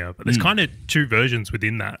team here, but there's kind of two versions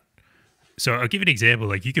within that. So I'll give you an example.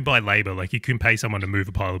 Like you can buy labor, like you can pay someone to move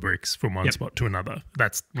a pile of bricks from one spot to another.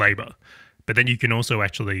 That's labor. But then you can also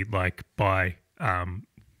actually like buy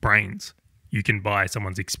brains. You can buy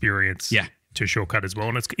someone's experience to shortcut as well.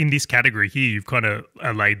 And it's in this category here, you've kind of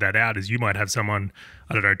laid that out as you might have someone,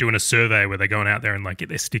 I don't know, doing a survey where they're going out there and like get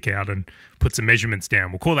their stick out and put some measurements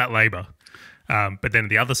down. We'll call that labor. But then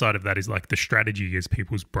the other side of that is like the strategy is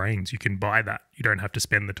people's brains. You can buy that. You don't have to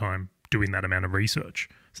spend the time doing that amount of research.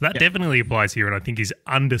 So that definitely applies here and I think is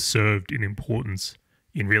underserved in importance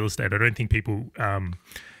in real estate. I don't think people,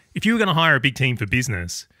 if you were going to hire a big team for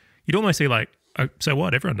business, you'd almost see like, oh, so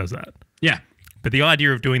what? Everyone does that. Yeah. But the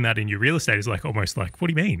idea of doing that in your real estate is like almost like, what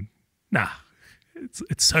do you mean? Nah,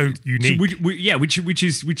 it's so unique. Which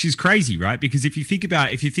is crazy, right? Because if you think about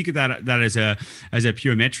that as a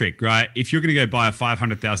pure metric, right? If you're going to go buy a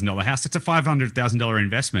 $500,000 house, that's a $500,000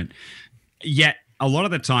 investment. Yet a lot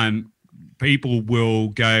of the time, people will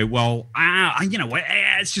go, well, you know what?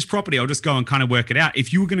 It's just property. I'll just go and kind of work it out.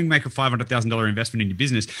 If you were going to make a $500,000 investment in your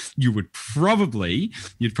business, you'd probably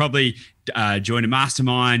join a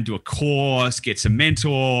mastermind, do a course, get some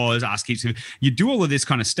mentors, you'd do all of this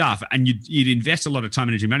kind of stuff, and you'd invest a lot of time,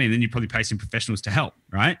 energy, money, and then you'd probably pay some professionals to help,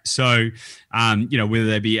 right? So, you know, whether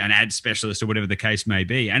they be an ad specialist or whatever the case may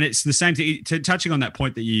be, and it's the same thing. Touching on that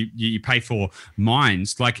point that you pay for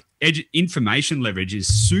minds, like information leverage is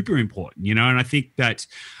super important, you know, and I think that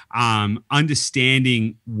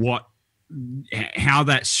understanding how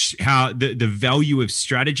the value of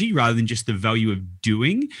strategy rather than just the value of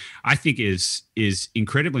doing, I think is is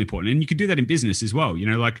incredibly important. And you can do that in business as well.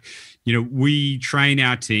 Like, we train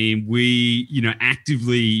our team. We,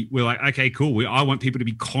 we're like, okay, cool. I want people to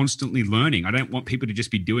be constantly learning. I don't want people to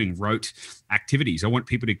just be doing rote activities. I want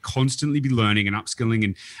people to constantly be learning and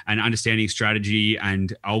upskilling and understanding strategy.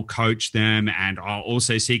 And I'll coach them, and I'll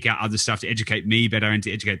also seek out other stuff to educate me better and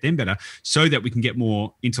to educate them better, so that we can get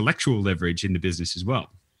more intellectual leverage in the business as well.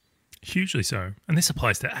 Hugely so. And this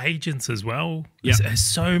applies to agents as well. Yeah. There's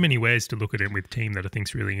so many ways to look at it with team that I think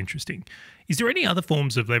is really interesting. Is there any other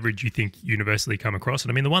forms of leverage you think universally come across?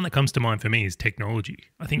 And I mean, the one that comes to mind for me is technology.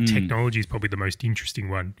 I think technology is probably the most interesting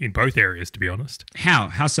one in both areas, to be honest. How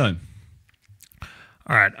so?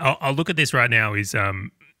 All right. I'll look at this right now is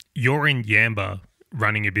you're in Yamba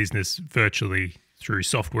running a business virtually through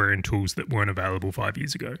software and tools that weren't available 5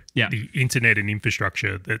 years ago. Yeah. The internet and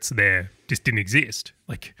infrastructure that's there just didn't exist.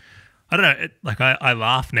 Like, I don't know. I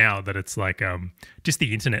laugh now that it's like just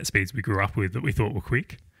the internet speeds we grew up with that we thought were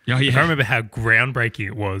quick. Oh, yeah. I remember how groundbreaking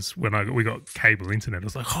it was when we got cable internet. I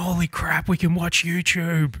was like, holy crap, we can watch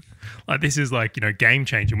YouTube. Like, this is like, game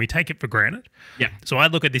changing. We take it for granted. Yeah. So I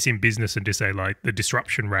look at this in business and just say, like, the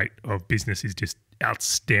disruption rate of business is just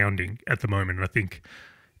astounding at the moment. And I think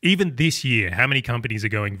even this year, how many companies are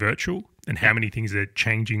going virtual and how many things are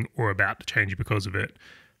changing or about to change because of it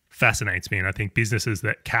fascinates me. And I think businesses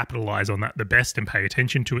that capitalize on that the best and pay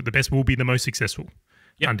attention to it the best will be the most successful,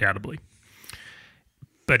 undoubtedly.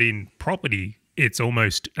 But in property, it's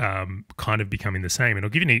almost kind of becoming the same. And I'll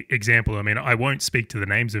give you an example. I mean, I won't speak to the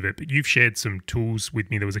names of it, but you've shared some tools with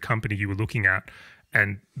me. There was a company you were looking at,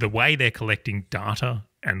 and the way they're collecting data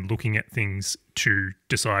and looking at things to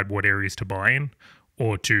decide what areas to buy in,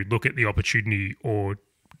 or to look at the opportunity or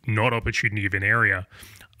not opportunity of an area.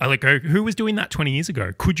 I like go, who was doing that 20 years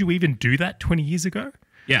ago? Could you even do that 20 years ago?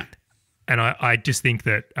 Yeah. And I just think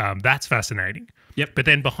that that's fascinating. Yep. But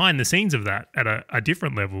then behind the scenes of that at a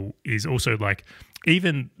different level is also like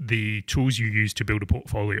even the tools you use to build a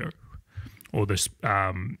portfolio, or this,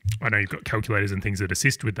 I know you've got calculators and things that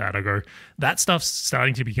assist with that. I go, that stuff's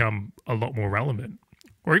starting to become a lot more relevant.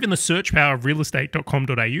 Or even the search power of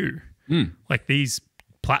realestate.com.au. Like, these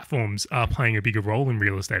platforms are playing a bigger role in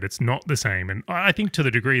real estate. It's not the same. And I think to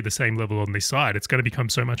the degree the same level on this side, it's going to become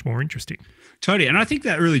so much more interesting. Totally. And I think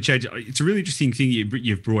that really changed. It's a really interesting thing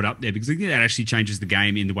you've brought up there, because I think that actually changes the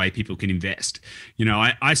game in the way people can invest.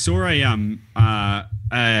 I saw a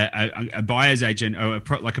buyer's agent, or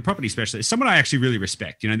like a property specialist, someone I actually really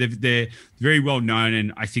respect. They're very well known,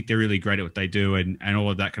 and I think they're really great at what they do and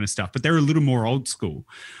all of that kind of stuff. But they're a little more old school.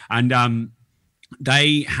 And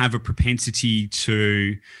they have a propensity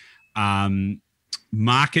to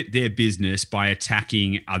market their business by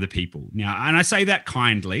attacking other people. Now, and I say that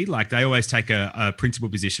kindly, like they always take a principal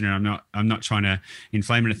position, and I'm not trying to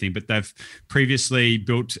inflame anything, but they've previously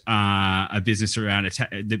built a business around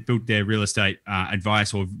that built their real estate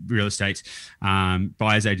advice or real estate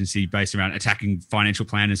buyers agency based around attacking financial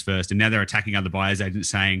planners first, and now they're attacking other buyers agents,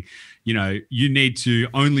 saying, you need to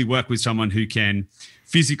only work with someone who can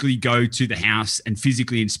physically go to the house and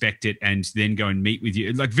physically inspect it and then go and meet with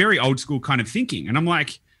you. Like, very old school kind of thinking. And I'm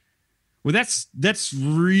like, well, that is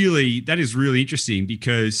really interesting,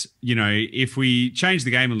 because, if we change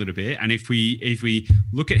the game a little bit, and if we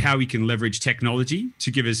look at how we can leverage technology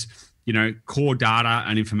to give us, core data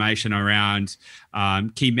and information around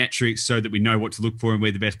key metrics so that we know what to look for and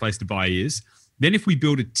where the best place to buy is, then if we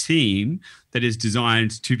build a team that is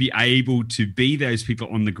designed to be able to be those people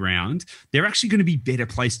on the ground, they're actually going to be better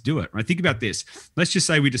placed to do it. Right? Think about this. Let's just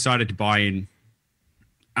say we decided to buy in,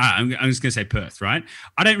 I'm just going to say Perth, right?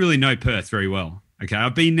 I don't really know Perth very well. Okay,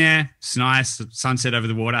 I've been there. It's nice, sunset over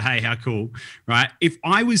the water. Hey, how cool, right? If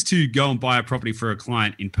I was to go and buy a property for a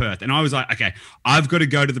client in Perth, and I was like, okay, I've got to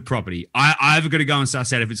go to the property. I've got to go and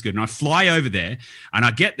suss out if it's good. And I fly over there, and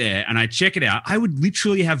I get there, and I check it out. I would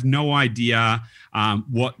literally have no idea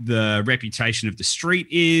what the reputation of the street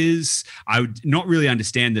is. I would not really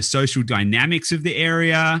understand the social dynamics of the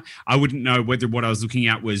area. I wouldn't know whether what I was looking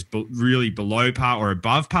at was really below par or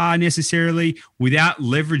above par necessarily, without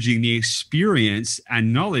leveraging the experience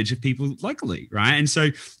and knowledge of people locally, right? And so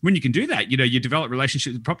when you can do that, you develop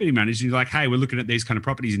relationships with property managers, and you're like, hey, we're looking at these kind of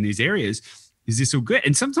properties in these areas. Is this all good?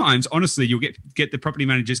 And sometimes, honestly, you'll get the property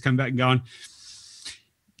managers come back and going,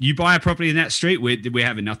 you buy a property in that street, we're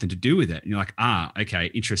having nothing to do with it. And you're like, okay,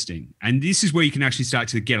 interesting. And this is where you can actually start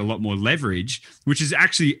to get a lot more leverage, which is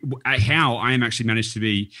actually how I am actually managed to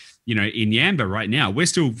be, in Yamba right now. We're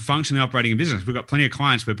still functionally operating a business. We've got plenty of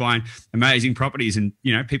clients. We're buying amazing properties, and,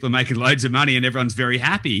 people are making loads of money and everyone's very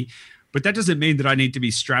happy. But that doesn't mean that I need to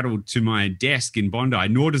be straddled to my desk in Bondi,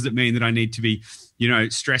 nor does it mean that I need to be,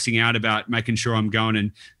 stressing out about making sure I'm going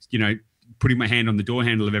and, putting my hand on the door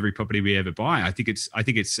handle of every property we ever buy. I think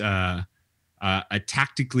it's a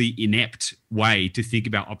tactically inept way to think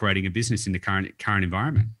about operating a business in the current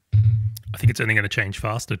environment. I think it's only going to change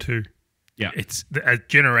faster too. Yeah, it's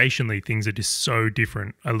generationally things are just so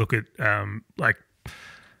different. I look at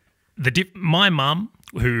my mum,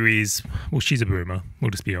 who is, well, she's a boomer. We'll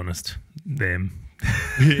just be honest. Them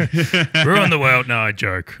ruin the world. No, I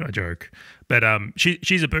joke. But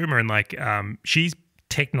she's a boomer, and like she's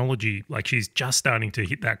technology. Like she's just starting to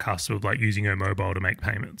hit that cusp of like using her mobile to make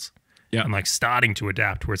payments. Yeah, and like starting to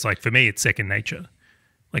adapt. Where it's like, for me, it's second nature.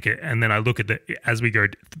 Like, and then I look at as we go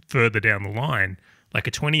further down the line. Like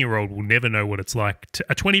a 20-year-old will never know what it's like.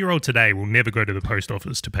 A 20-year-old today will never go to the post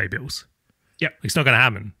office to pay bills. Yeah, it's not going to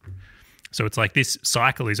happen. So it's like this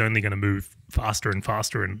cycle is only going to move faster and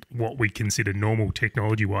faster, and what we consider normal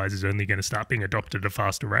technology-wise is only going to start being adopted at a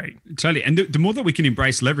faster rate. Totally, and the more that we can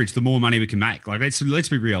embrace leverage, the more money we can make. Like let's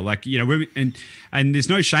be real. Like, you know, and there's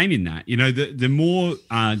no shame in that. You know, the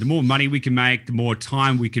more money we can make, the more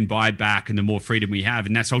time we can buy back, and the more freedom we have,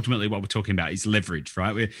 and that's ultimately what we're talking about is leverage,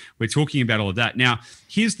 right? We're talking about all of that. Now,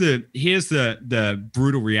 here's the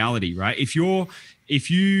brutal reality, right? If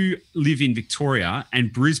you live in Victoria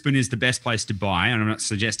and Brisbane is the best place to buy, and I'm not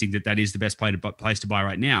suggesting that is the best place to buy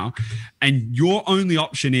right now, and your only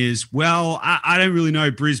option is, well, I don't really know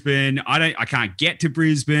Brisbane. I can't get to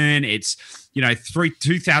Brisbane. It's, you know,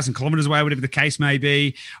 2,000 kilometers away, whatever the case may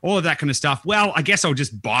be, all of that kind of stuff. Well, I guess I'll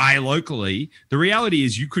just buy locally. The reality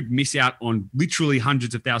is you could miss out on literally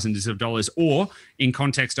hundreds of thousands of dollars, or in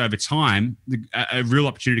context over time, a real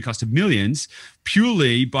opportunity cost of millions,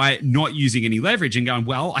 purely by not using any leverage and going,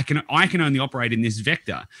 well, I can only operate in this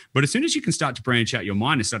vector. But as soon as you can start to branch out your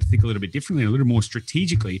mind and start to think a little bit differently, a little more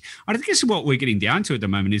strategically, I think this is what we're getting down to at the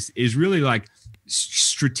moment is really like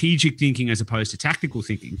strategic thinking as opposed to tactical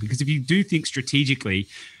thinking. Because if you do think strategically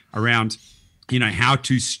around, you know, how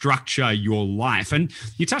to structure your life, and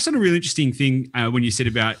you touched on a really interesting thing when you said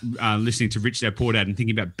about listening to Rich Dad Poor Dad and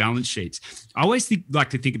thinking about balance sheets. I always like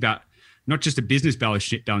to think about not just a business balance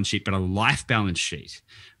sheet, but a life balance sheet,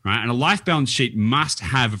 right? And a life balance sheet must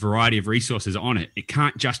have a variety of resources on it. It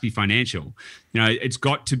can't just be financial. You know, it's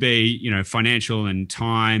got to be, you know, financial and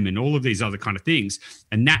time and all of these other kind of things.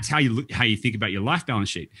 And that's how you think about your life balance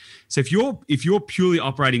sheet. So if you're purely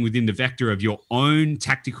operating within the vector of your own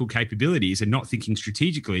tactical capabilities and not thinking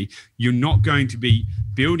strategically, you're not going to be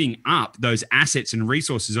building up those assets and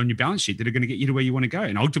resources on your balance sheet that are going to get you to where you want to go.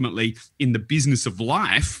 And ultimately, in the business of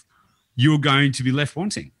life, you're going to be left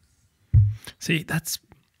wanting. See, that's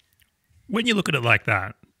when you look at it like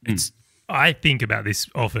that. I think about this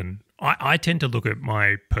often. I tend to look at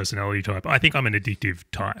my personality type. I think I'm an addictive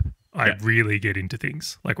type. I really get into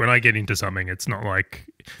things. Like when I get into something, it's not like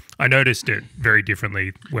I noticed it very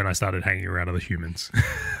differently when I started hanging around other humans.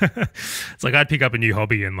 It's like I'd pick up a new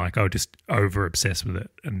hobby and like I would just over obsess with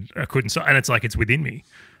it, and I couldn't. And it's like it's within me.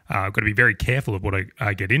 I've got to be very careful of what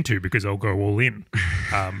I get into because I'll go all in.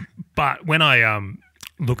 But when I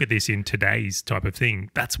look at this in today's type of thing,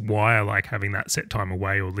 that's why I like having that set time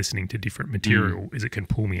away or listening to different material, is it can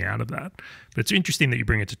pull me out of that. But it's interesting that you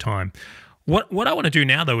bring it to time. What I want to do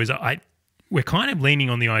now, though, is we're kind of leaning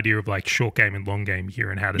on the idea of like short game and long game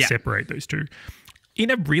here and how to separate those two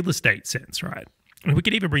in a real estate sense, right? And we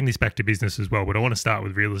could even bring this back to business as well, but I want to start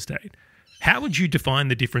with real estate. How would you define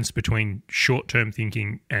the difference between short-term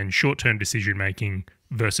thinking and short-term decision-making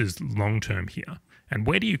versus long-term here? And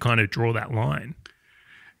where do you kind of draw that line?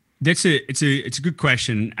 It's a good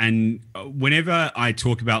question. And whenever I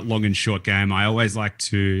talk about long and short game, I always like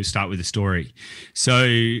to start with a story.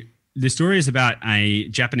 So the story is about a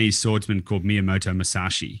Japanese swordsman called Miyamoto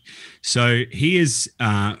Musashi. So he is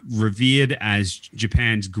revered as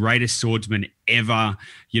Japan's greatest swordsman ever.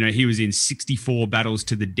 You know, he was in 64 battles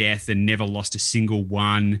to the death and never lost a single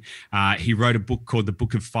one. He wrote a book called The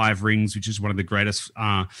Book of Five Rings, which is one of the greatest,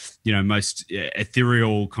 most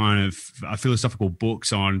ethereal kind of philosophical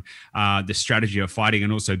books on the strategy of fighting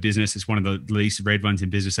and also business. It's one of the least read ones in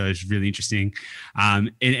business, so it's really interesting.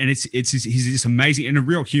 And he's this amazing and a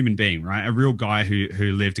real human being, right? A real guy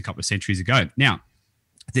who lived a couple of centuries ago. Now,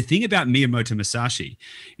 the thing about Miyamoto Musashi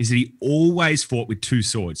is that he always fought with two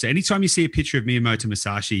swords. So anytime you see a picture of Miyamoto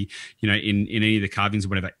Musashi, you know, in any of the carvings or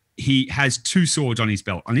whatever, he has two swords on his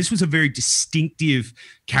belt. And this was a very distinctive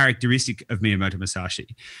characteristic of Miyamoto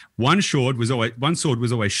Musashi. One sword was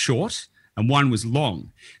always short and one was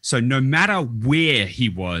long. So no matter where he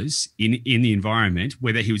was in the environment,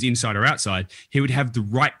 whether he was inside or outside, he would have the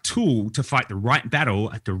right tool to fight the right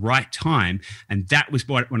battle at the right time. And that was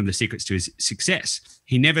one of the secrets to his success.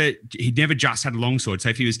 He never just had a long sword. So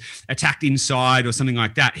if he was attacked inside or something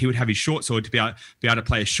like that, he would have his short sword to be able to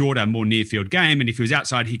play a shorter, more near field game. And if he was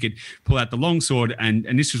outside, he could pull out the long sword. And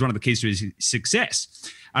this was one of the keys to his success.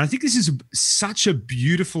 And I think this is such a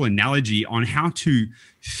beautiful analogy on how to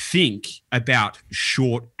think about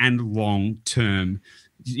short and long-term,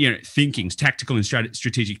 thinking, tactical and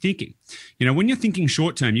strategic thinking. When you're thinking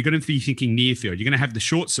short-term, you're going to be thinking near field. You're going to have the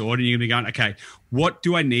short sword and you're going to be going, okay, what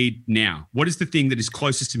do I need now? What is the thing that is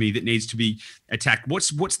closest to me that needs to be attacked?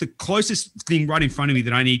 What's the closest thing right in front of me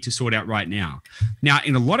that I need to sort out right now? Now,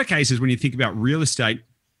 in a lot of cases, when you think about real estate,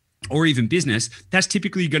 or even business, that's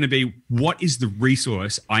typically going to be, what is the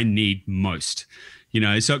resource I need most?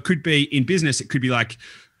 So it could be in business, it could be like,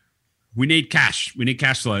 we need cash. We need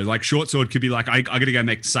cash flow. Like short sword could be like, I got to go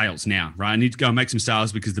make sales now, right? I need to go and make some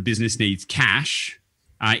sales because the business needs cash.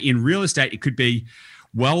 In real estate, it could be,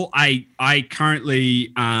 well, I currently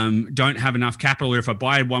don't have enough capital, or if I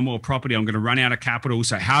buy one more property, I'm going to run out of capital.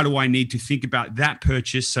 So how do I need to think about that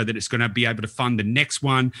purchase so that it's going to be able to fund the next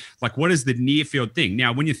one? Like, what is the near field thing?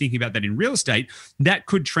 Now, when you're thinking about that in real estate, that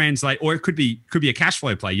could translate, or it could be a cash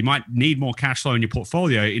flow play. You might need more cash flow in your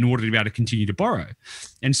portfolio in order to be able to continue to borrow.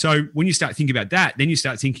 And so when you start thinking about that, then you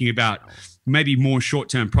start thinking about maybe more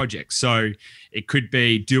short-term projects. So it could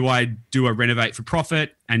be, do I do a renovate for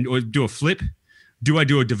profit or do a flip? Do I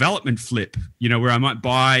do a development flip, where I might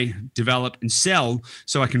buy, develop, and sell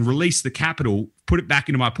so I can release the capital, put it back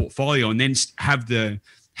into my portfolio, and then have the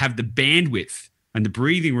bandwidth and the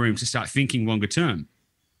breathing room to start thinking longer term?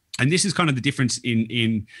 And this is kind of the difference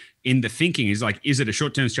in the thinking, is like, is it a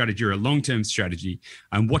short-term strategy or a long-term strategy?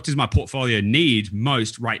 And what does my portfolio need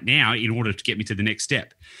most right now in order to get me to the next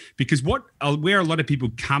step? Because where a lot of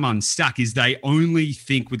people come unstuck is they only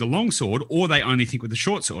think with the long sword, or they only think with the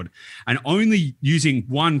short sword. And only using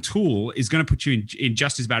one tool is going to put you in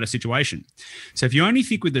just as bad a situation. So if you only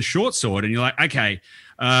think with the short sword and you're like, okay,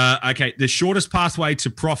 the shortest pathway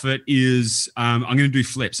to profit is I'm going to do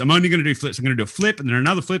flips. I'm only going to do flips. I'm going to do a flip and then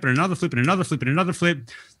another flip and another flip and another flip and another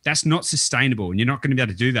flip. That's not sustainable. And you're not going to be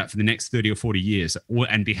able to do that for the next 30 or 40 years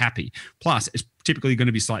and be happy. Plus, it's typically going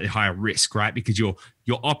to be slightly higher risk, right? Because you're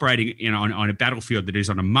operating on a battlefield that is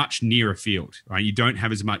on a much nearer field, right? You don't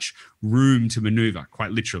have as much room to maneuver,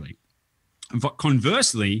 quite literally. But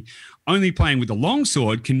conversely, only playing with the long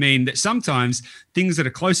sword can mean that sometimes things that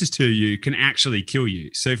are closest to you can actually kill you.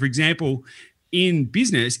 So, for example, in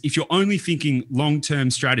business, if you're only thinking long-term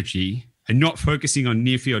strategy and not focusing on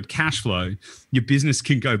near-field cash flow, your business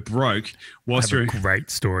can go broke. I have a great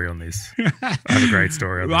story on this.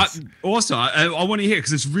 Right. Also, I want to hear,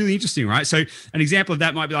 because it's really interesting, right? So an example of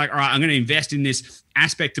that might be like, all right, I'm going to invest in this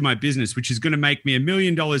aspect of my business, which is going to make me $1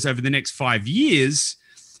 million over the next 5 years.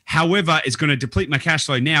 However, it's going to deplete my cash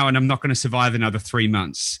flow now, and I'm not going to survive another 3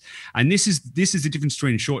 months. And this is the difference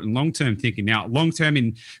between short and long-term thinking. Now, long-term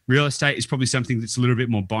in real estate is probably something that's a little bit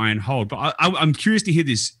more buy and hold. But I'm curious to hear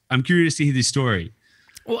this. I'm curious to hear this story.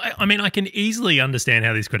 Well, I mean, I can easily understand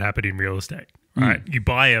how this could happen in real estate, right? You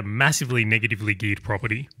buy a massively negatively geared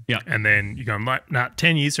property, and then you go, nah,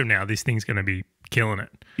 10 years from now, this thing's going to be killing it.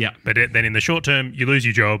 Yeah. But then in the short term, you lose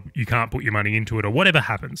your job, you can't put your money into it, or whatever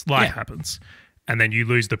happens, life happens. And then you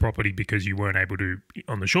lose the property because you weren't able to,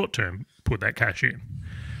 on the short term, put that cash in.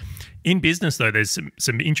 In business, though, there's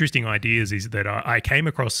some interesting ideas. Is that I came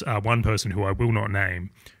across one person who I will not name,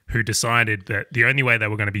 who decided that the only way they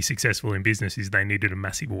were going to be successful in business is they needed a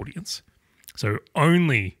massive audience. So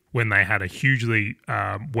only when they had a hugely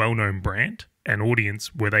well-known brand and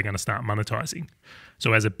audience were they going to start monetizing.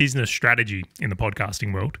 So as a business strategy in the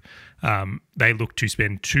podcasting world, they looked to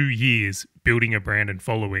spend 2 years building a brand and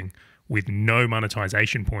following with no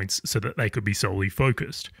monetization points so that they could be solely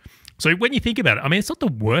focused. So when you think about it, I mean, it's not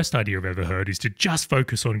the worst idea I've ever heard, is to just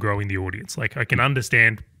focus on growing the audience. Like, I can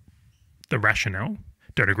understand the rationale.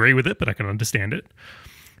 Don't agree with it, but I can understand it.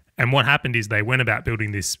 And what happened is they went about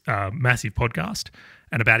building this massive podcast,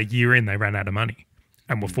 and about a year in, they ran out of money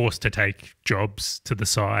and were forced to take jobs to the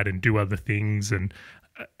side and do other things. And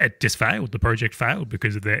it just failed. The project failed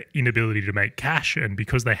because of their inability to make cash, and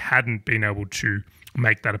because they hadn't been able to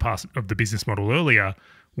make that a part of the business model earlier.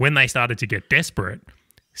 When they started to get desperate,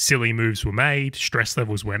 silly moves were made, stress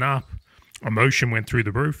levels went up, emotion went through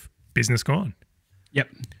the roof, business gone. Yep.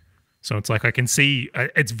 So it's like, I can see,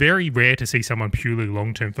 it's very rare to see someone purely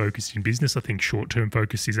long-term focused in business. I think short-term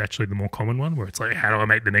focus is actually the more common one, where it's like, how do I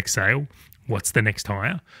make the next sale? what's the next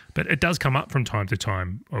hire. But it does come up from time to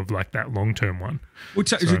time of like that long-term one. Well,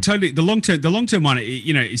 totally. The long-term one,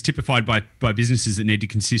 is typified by businesses that need to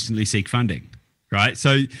consistently seek funding, right?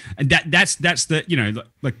 So, and that's the,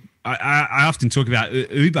 like I often talk about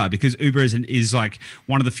Uber, because Uber is like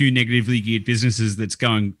one of the few negatively geared businesses that's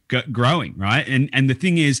growing, right? And the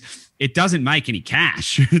thing is, it doesn't make any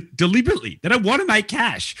cash deliberately. They don't want to make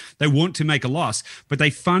cash. They want to make a loss, but they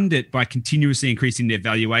fund it by continuously increasing their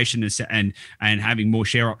valuation and having more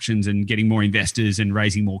share options and getting more investors and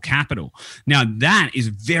raising more capital. Now, that is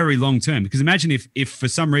very long term, because imagine if for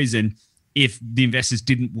some reason, if the investors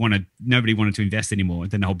nobody wanted to invest anymore,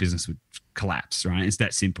 then the whole business would collapse, right? It's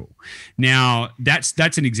that simple. Now,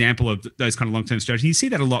 that's an example of those kind of long-term strategies. You see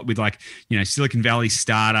that a lot with Silicon Valley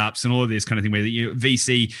startups and all of this kind of thing, where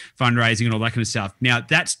VC fundraising and all that kind of stuff. Now,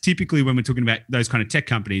 that's typically when we're talking about those kind of tech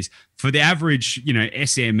companies. For the average,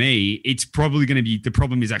 SME, it's probably going to be, the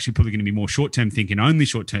problem is actually probably going to be more short-term thinking, only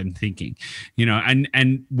short-term thinking,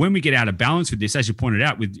 and when we get out of balance with this, as you pointed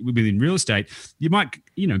out within real estate, you might,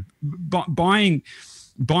 buying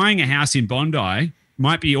a house in Bondi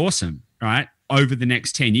might be awesome, right, over the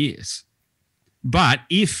next 10 years. But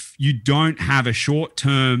if you don't have a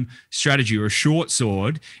short-term strategy or a short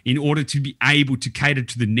sword in order to be able to cater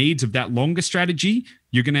to the needs of that longer strategy,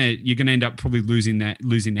 you're gonna end up probably losing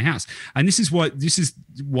the house. And this is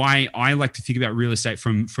why I like to think about real estate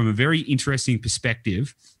from a very interesting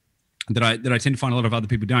perspective that I tend to find a lot of other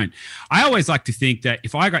people don't. I always like to think that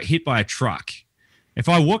if I got hit by a truck, if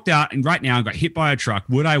I walked out and right now I got hit by a truck,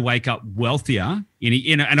 would I wake up wealthier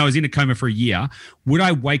and I was in a coma for a year? Would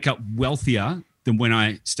I wake up wealthier than when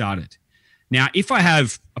I started? Now, if I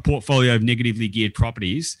have a portfolio of negatively geared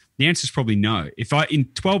properties, the answer is probably no. If in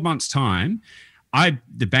 12 months' time,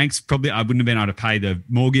 the banks I wouldn't have been able to pay the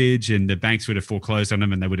mortgage, and the banks would have foreclosed on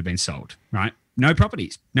them and they would have been sold, right? No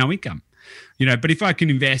properties, no income. But if I can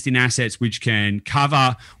invest in assets which can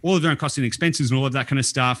cover all of their own costs and expenses and all of that kind of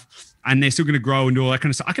stuff, and they're still going to grow and do all that kind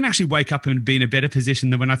of stuff, I can actually wake up and be in a better position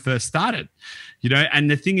than when I first started, And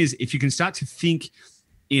the thing is, if you can start to think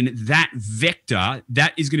in that vector,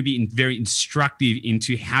 that is going to be very instructive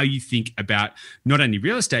into how you think about not only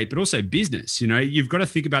real estate, but also business. You've got to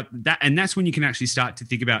think about that. And that's when you can actually start to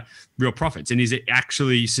think about real profits. And is it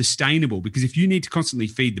actually sustainable? Because if you need to constantly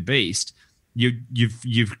feed the beast,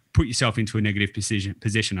 you've put yourself into a negative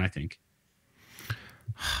position, I think.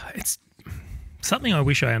 It's something I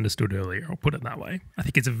wish I understood earlier. I'll put it that way. I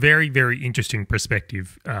think it's a very, very interesting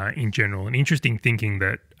perspective in general, and interesting thinking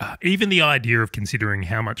that even the idea of considering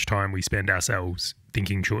how much time we spend ourselves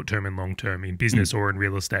thinking short-term and long-term in business or in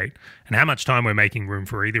real estate, and how much time we're making room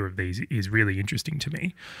for either of these is really interesting to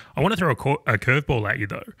me. I want to throw a curveball at you,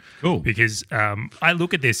 though, cool. Because I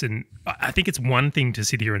look at this and I think it's one thing to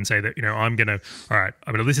sit here and say that, I'm going to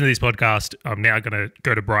listen to this podcast. I'm now going to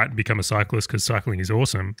go to Brighton and become a cyclist because cycling is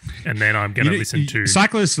awesome. And then I'm going to listen to...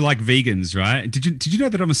 Cyclists are like vegans, right? Did you know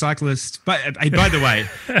that I'm a cyclist? By the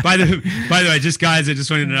way, just guys, I just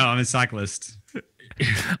wanted to know I'm a cyclist.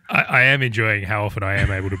 I am enjoying how often I am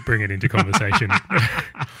able to bring it into conversation.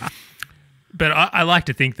 But I like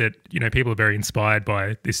to think that, people are very inspired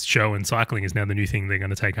by this show, and cycling is now the new thing they're going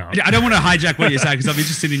to take up. I don't want to hijack what you're saying because I'm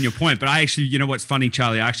interested in your point, but I actually, what's funny,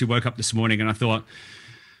 Charlie, I actually woke up this morning and I thought,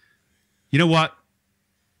 you know what?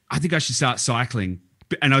 I think I should start cycling.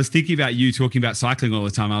 And I was thinking about you talking about cycling all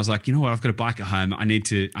the time. I was like, you know what? I've got a bike at home. I need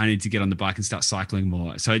to get on the bike and start cycling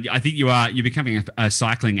more. So I think you're becoming a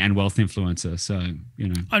cycling and wealth influencer. So,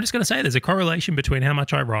 I'm just going to say there's a correlation between how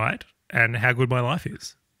much I ride and how good my life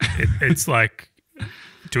is. It's like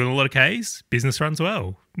doing a lot of Ks, business runs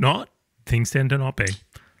well. Not, things tend to not be.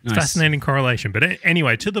 It's fascinating correlation. But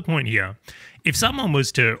anyway, to the point here, if someone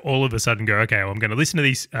was to all of a sudden go, okay, well, I'm going to listen to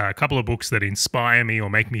these couple of books that inspire me or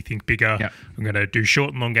make me think bigger. Yep. I'm going to do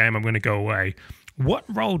short and long game. I'm going to go away. What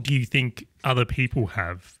role do you think other people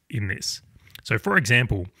have in this? So, for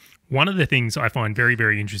example, one of the things I find very,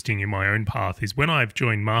 very interesting in my own path is when I've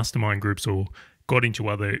joined mastermind groups or got into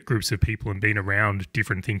other groups of people and been around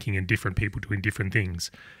different thinking and different people doing different things,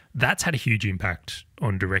 that's had a huge impact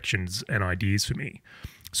on directions and ideas for me.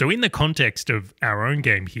 So in the context of our own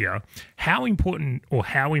game here, how important or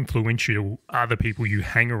how influential are the people you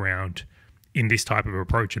hang around in this type of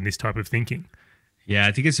approach and this type of thinking? Yeah,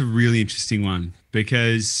 I think it's a really interesting one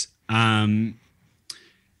because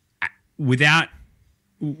without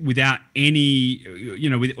any,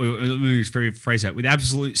 let me phrase that, with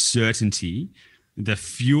absolute certainty, the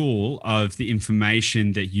fuel of the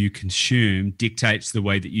information that you consume dictates the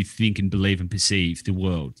way that you think and believe and perceive the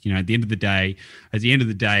world. You know, at the end of the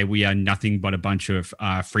day, we are nothing but a bunch of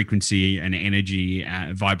frequency and energy,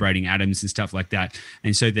 vibrating atoms and stuff like that.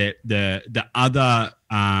 And so the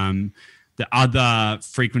other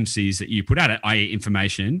frequencies that you put out, i.e.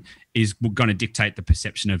 information, is going to dictate the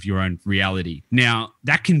perception of your own reality. Now,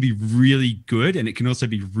 that can be really good, and it can also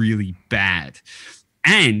be really bad.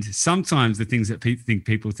 And sometimes the things that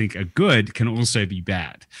people think are good can also be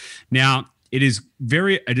bad. Now, it is a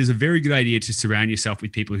very good idea to surround yourself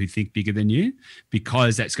with people who think bigger than you,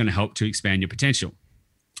 because that's going to help to expand your potential.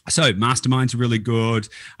 So masterminds are really good.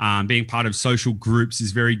 Being part of social groups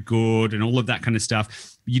is very good, and all of that kind of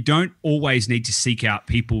stuff. You don't always need to seek out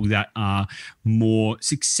people that are more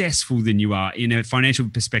successful than you are in a financial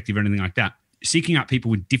perspective or anything like that. Seeking out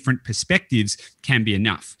people with different perspectives can be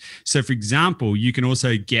enough. So, for example, you can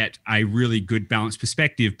also get a really good balanced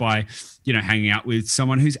perspective by, hanging out with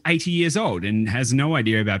someone who's 80 years old and has no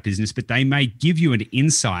idea about business, but they may give you an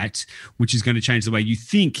insight which is going to change the way you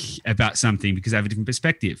think about something because they have a different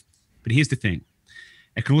perspective. But here's the thing.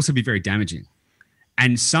 It can also be very damaging.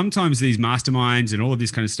 And sometimes these masterminds and all of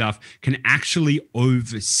this kind of stuff can actually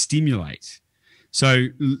overstimulate. So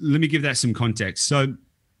let me give that some context. So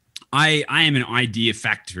I am an idea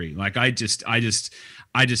factory. Like my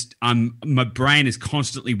brain is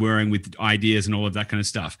constantly whirring with ideas and all of that kind of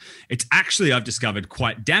stuff. It's actually, I've discovered,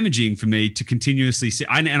 quite damaging for me to continuously see.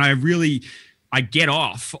 I get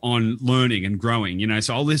off on learning and growing,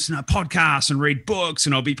 so I'll listen to podcasts and read books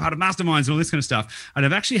and I'll be part of masterminds and all this kind of stuff. And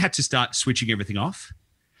I've actually had to start switching everything off.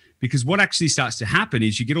 Because what actually starts to happen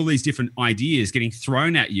is you get all these different ideas getting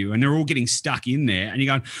thrown at you, and they're all getting stuck in there. And you're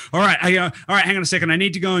going, all right, hang on a second. I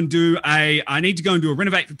need to go and do a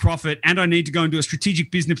renovate for profit, and I need to go and do a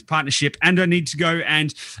strategic business partnership, and I need to go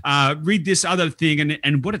and read this other thing.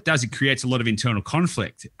 And what it does, it creates a lot of internal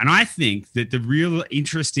conflict. And I think that the real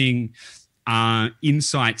interesting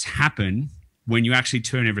insights happen when you actually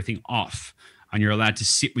turn everything off and you're allowed to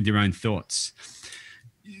sit with your own thoughts.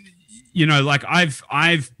 Like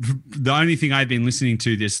the only thing I've been listening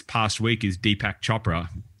to this past week is Deepak Chopra,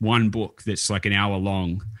 one book that's like an hour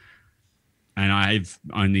long. And I'm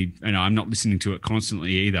not listening to it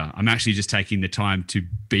constantly either. I'm actually just taking the time to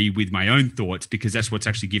be with my own thoughts, because that's what's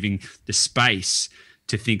actually giving the space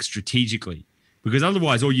to think strategically. Because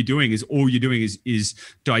otherwise all you're doing is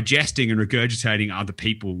digesting and regurgitating other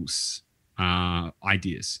people's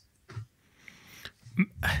ideas.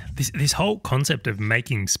 This whole concept of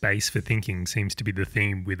making space for thinking seems to be the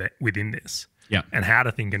theme within this. Yeah. And how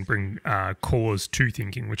to think and bring cause to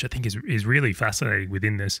thinking, which I think is really fascinating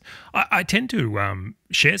within this. I tend to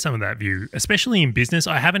share some of that view, especially in business.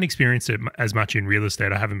 I haven't experienced it as much in real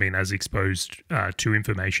estate. I haven't been as exposed to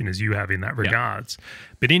information as you have in that regards. Yeah.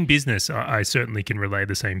 But in business, I certainly can relay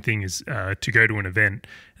the same thing as to go to an event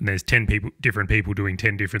and there's 10 different people doing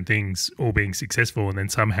 10 different things, all being successful. And then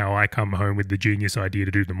somehow I come home with the genius idea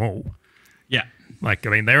to do them all. Yeah.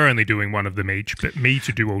 They're only doing one of them each, but me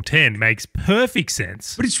to do all 10 makes perfect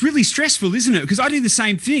sense. But it's really stressful, isn't it? Because I do the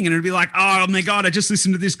same thing, and it'll be like, oh my God, I just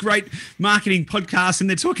listened to this great marketing podcast and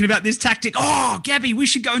they're talking about this tactic. Oh, Gabby, we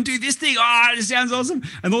should go and do this thing. Oh, it sounds awesome.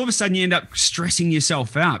 And all of a sudden you end up stressing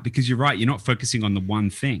yourself out because you're right, you're not focusing on the one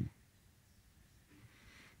thing.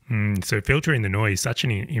 So filtering the noise, such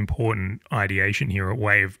an important ideation here, a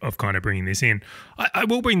way of kind of bringing this in. I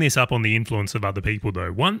will bring this up on the influence of other people,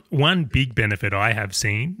 though. One big benefit I have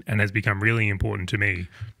seen and has become really important to me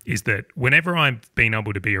is that whenever I've been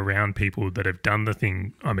able to be around people that have done the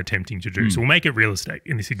thing I'm attempting to do, so we'll make it real estate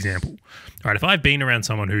in this example. All right, if I've been around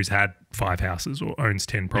someone who's had 5 houses or owns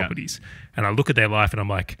 10 properties, and I look at their life and I'm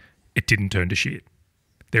like, it didn't turn to shit.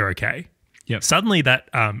 They're okay. Yep. Suddenly that,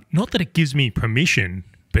 not that it gives me permission,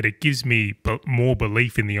 but it gives me more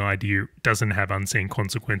belief in the idea it doesn't have unseen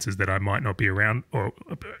consequences that I might not be around or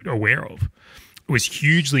aware of. It was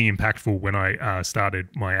hugely impactful when I started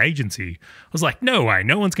my agency. I was like, no way,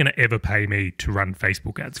 no one's going to ever pay me to run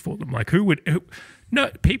Facebook ads for them. Like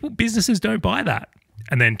businesses don't buy that.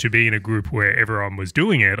 And then to be in a group where everyone was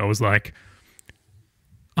doing it, I was like,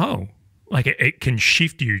 oh, like it can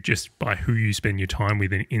shift you just by who you spend your time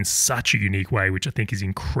with in such a unique way, which I think is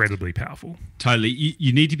incredibly powerful. Totally.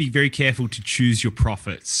 You need to be very careful to choose your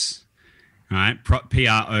profits, right?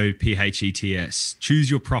 Prophets. Choose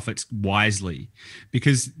your profits wisely,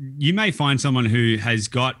 because you may find someone who has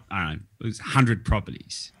got, 100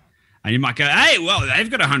 properties, and you might go, hey, well, they've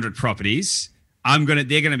got 100 properties. They're going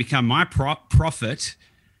to become my profit.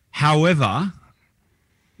 However,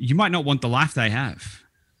 you might not want the life they have.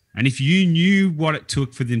 And if you knew what it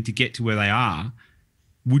took for them to get to where they are,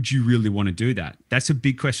 would you really want to do that? That's a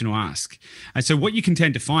big question to ask. And so what you can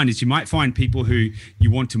tend to find is you might find people who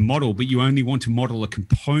you want to model, but you only want to model a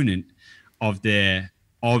component of their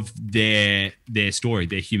story,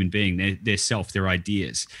 their human being, their self, their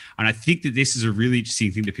ideas. And I think that this is a really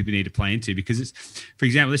interesting thing that people need to play into, because it's, for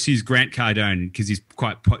example, let's use Grant Cardone, because he's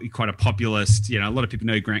quite a populist. You know, a lot of people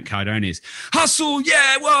know who Grant Cardone is. Hustle,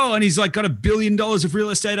 yeah, whoa. And he's like got $1 billion of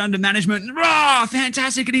real estate under management. Rah,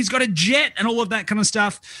 fantastic. And he's got a jet and all of that kind of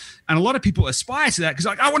stuff. And a lot of people aspire to that because,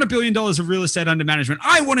 like, I want $1 billion of real estate under management.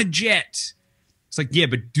 I want a jet. It's like, yeah,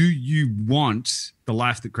 but do you want the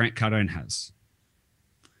life that Grant Cardone has?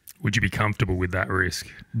 Would you be comfortable with that risk?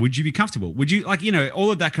 Would you be comfortable? Would you, like, you know,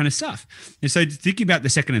 all of that kind of stuff? And so thinking about the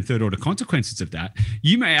second and third order consequences of that,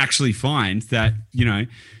 you may actually find that, you know,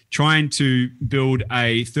 trying to build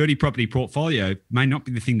a 30 property portfolio may not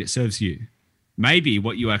be the thing that serves you. Maybe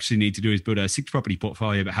what you actually need to do is build a 6 property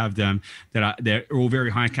portfolio, but have them they're all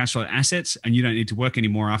very high cash flow assets, and you don't need to work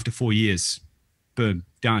anymore after 4 years. Boom,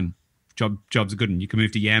 done. Jobs are good, and you can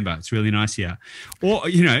move to Yamba. It's really nice here. Or,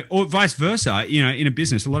 you know, or vice versa, you know, in a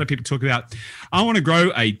business, a lot of people talk about, I want to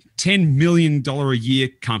grow a $10 million a year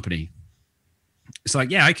company. It's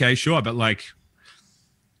like, yeah, okay, sure. But like,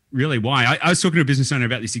 really, why? I was talking to a business owner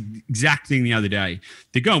about this exact thing the other day.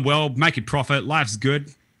 They're going well, making profit, life's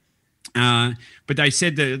good. But they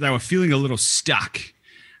said that they were feeling a little stuck.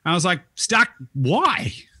 And I was like, stuck?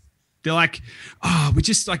 Why? They're like, oh, we're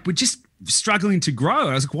just struggling to grow.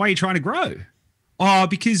 I was like, why are you trying to grow? Oh,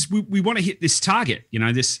 because we want to hit this target, you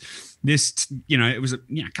know, this, you know, it was a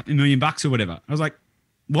couple of $1 million or whatever. I was like,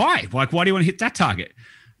 why? Like, why do you want to hit that target?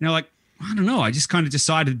 And they're like, I don't know. I just kind of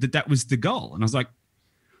decided that was the goal. And I was like,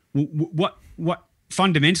 well, what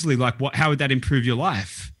fundamentally, like, how would that improve your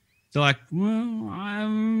life? They're like, well,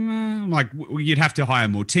 I'm like, you'd have to hire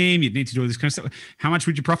more team. You'd need to do all this kind of stuff. How much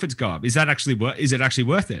would your profits go up? Is it actually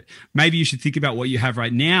worth it? Maybe you should think about what you have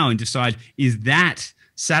right now and decide, is that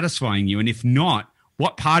satisfying you? And if not,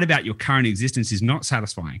 what part about your current existence is not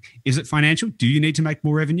satisfying? Is it financial? Do you need to make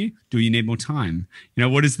more revenue? Do you need more time? You know,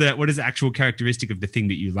 what is the actual characteristic of the thing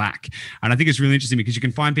that you lack? And I think it's really interesting because you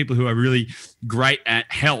can find people who are really great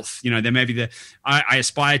at health. You know, they may be I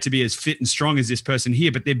aspire to be as fit and strong as this person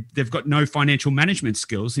here, but they've got no financial management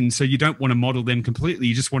skills. And so you don't want to model them completely.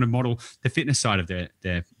 You just want to model the fitness side of their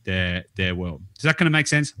world. Does that kind of make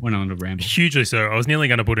sense? Went on a ramble. Hugely so. I was nearly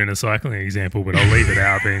going to put in a cycling example, but I'll leave it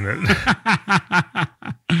out, being that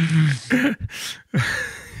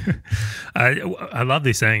I love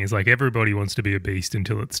this saying. It's like, everybody wants to be a beast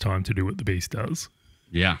until it's time to do what the beast does.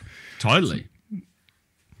 Yeah, totally.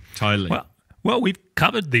 Well, we've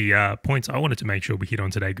covered the points I wanted to make sure we hit on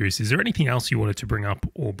today, Goose. Is there anything else you wanted to bring up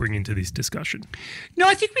or bring into this discussion? No,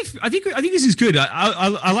 I think this is good.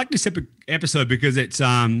 I like this episode because it's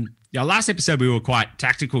last episode we were quite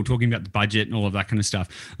tactical, talking about the budget and all of that kind of stuff.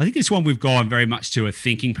 I think this one we've gone very much to a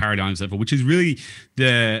thinking paradigms level, which is really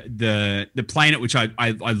the plane at which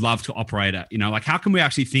I love to operate at. You know, like, how can we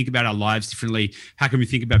actually think about our lives differently? How can we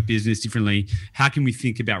think about business differently? How can we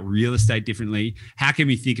think about real estate differently? How can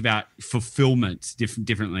we think about fulfillment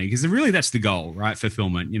differently? Because really that's the goal, right?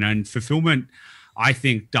 Fulfillment, you know, and fulfillment, I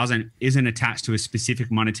think, isn't attached to a specific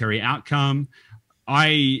monetary outcome.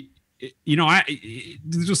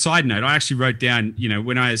 Little side note, I actually wrote down, you know,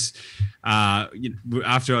 when I was when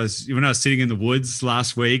I was sitting in the woods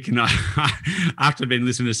last week, and after I'd been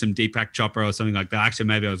listening to some Deepak Chopra or something like that. Actually,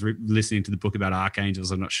 maybe I was listening to the book about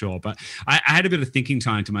archangels. I'm not sure, but I had a bit of thinking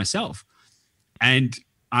time to myself, and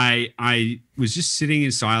I was just sitting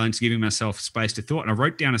in silence, giving myself space to thought, and I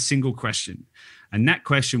wrote down a single question, and that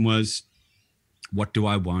question was, what do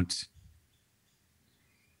I want?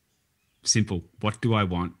 Simple. What do I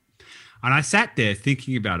want? And I sat there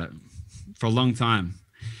thinking about it for a long time.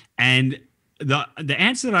 And the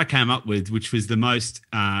answer that I came up with, which was the most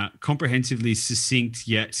comprehensively succinct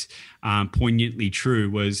yet poignantly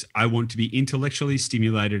true, was, I want to be intellectually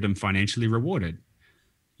stimulated and financially rewarded.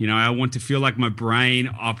 You know, I want to feel like my brain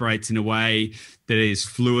operates in a way that is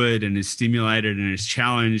fluid and is stimulated and is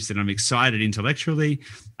challenged, and I'm excited intellectually,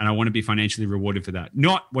 and I want to be financially rewarded for that.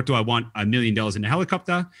 Not, what do I want, $1 million in a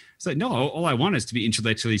helicopter? It's like, no, all I want is to be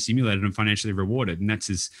intellectually stimulated and financially rewarded. And that's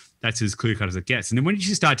as clear cut as it gets. And then when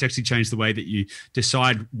you start to actually change the way that you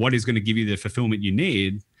decide what is going to give you the fulfillment you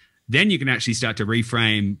need, then you can actually start to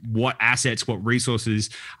reframe what assets, what resources,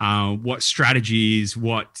 what strategies,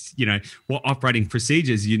 what operating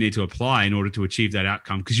procedures you need to apply in order to achieve that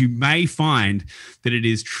outcome. Because you may find that it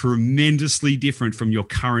is tremendously different from your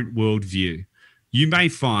current worldview. You may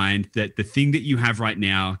find that the thing that you have right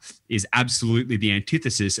now is absolutely the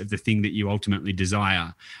antithesis of the thing that you ultimately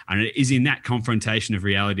desire. And it is in that confrontation of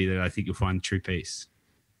reality that I think you'll find true peace.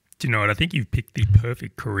 Do you know what? I think you've picked the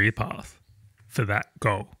perfect career path for that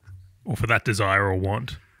goal or for that desire or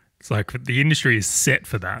want. It's like the industry is set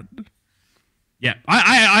for that. Yeah,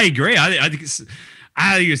 I agree. I think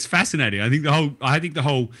it's fascinating. I think the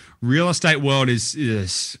whole real estate world is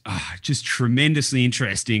just tremendously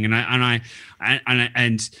interesting,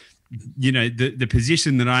 and you know, the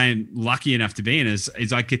position that I am lucky enough to be in is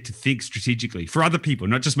I get to think strategically for other people,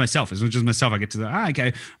 not just myself. It's not just myself. I get to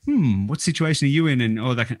okay, what situation are you in, and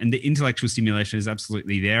all that, and the intellectual stimulation is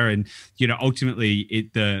absolutely there. And you know, ultimately,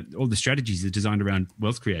 all the strategies are designed around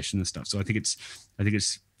wealth creation and stuff. So I think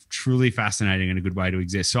it's truly fascinating and a good way to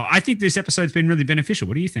exist. So I think this episode's been really beneficial.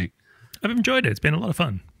 What do you think? I've enjoyed it. It's been a lot of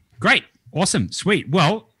fun. Great, awesome, sweet.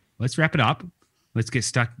 Well, let's wrap it up. Let's get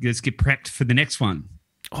prepped for the next one.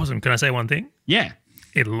 Awesome. Can I say one thing? Yeah.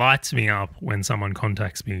 It lights me up when someone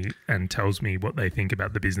contacts me and tells me what they think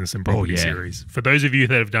about the business and property series. For those of you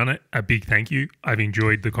that have done it, a big thank you. I've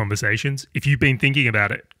enjoyed the conversations. If you've been thinking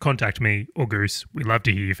about it, contact me or Goose. We'd love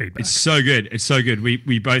to hear your feedback. It's so good. It's so good.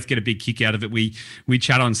 We both get a big kick out of it. We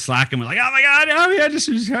chat on Slack and we're like, oh my God, I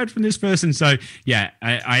just heard from this person. So yeah,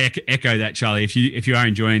 I echo that, Charlie. If you are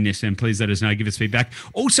enjoying this, then please let us know. Give us feedback.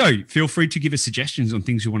 Also, feel free to give us suggestions on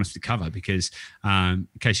things you want us to cover because in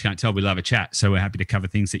case you can't tell, we love a chat. So we're happy to cover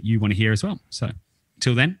things that you want to hear as well. So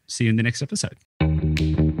till then, see you in the next episode.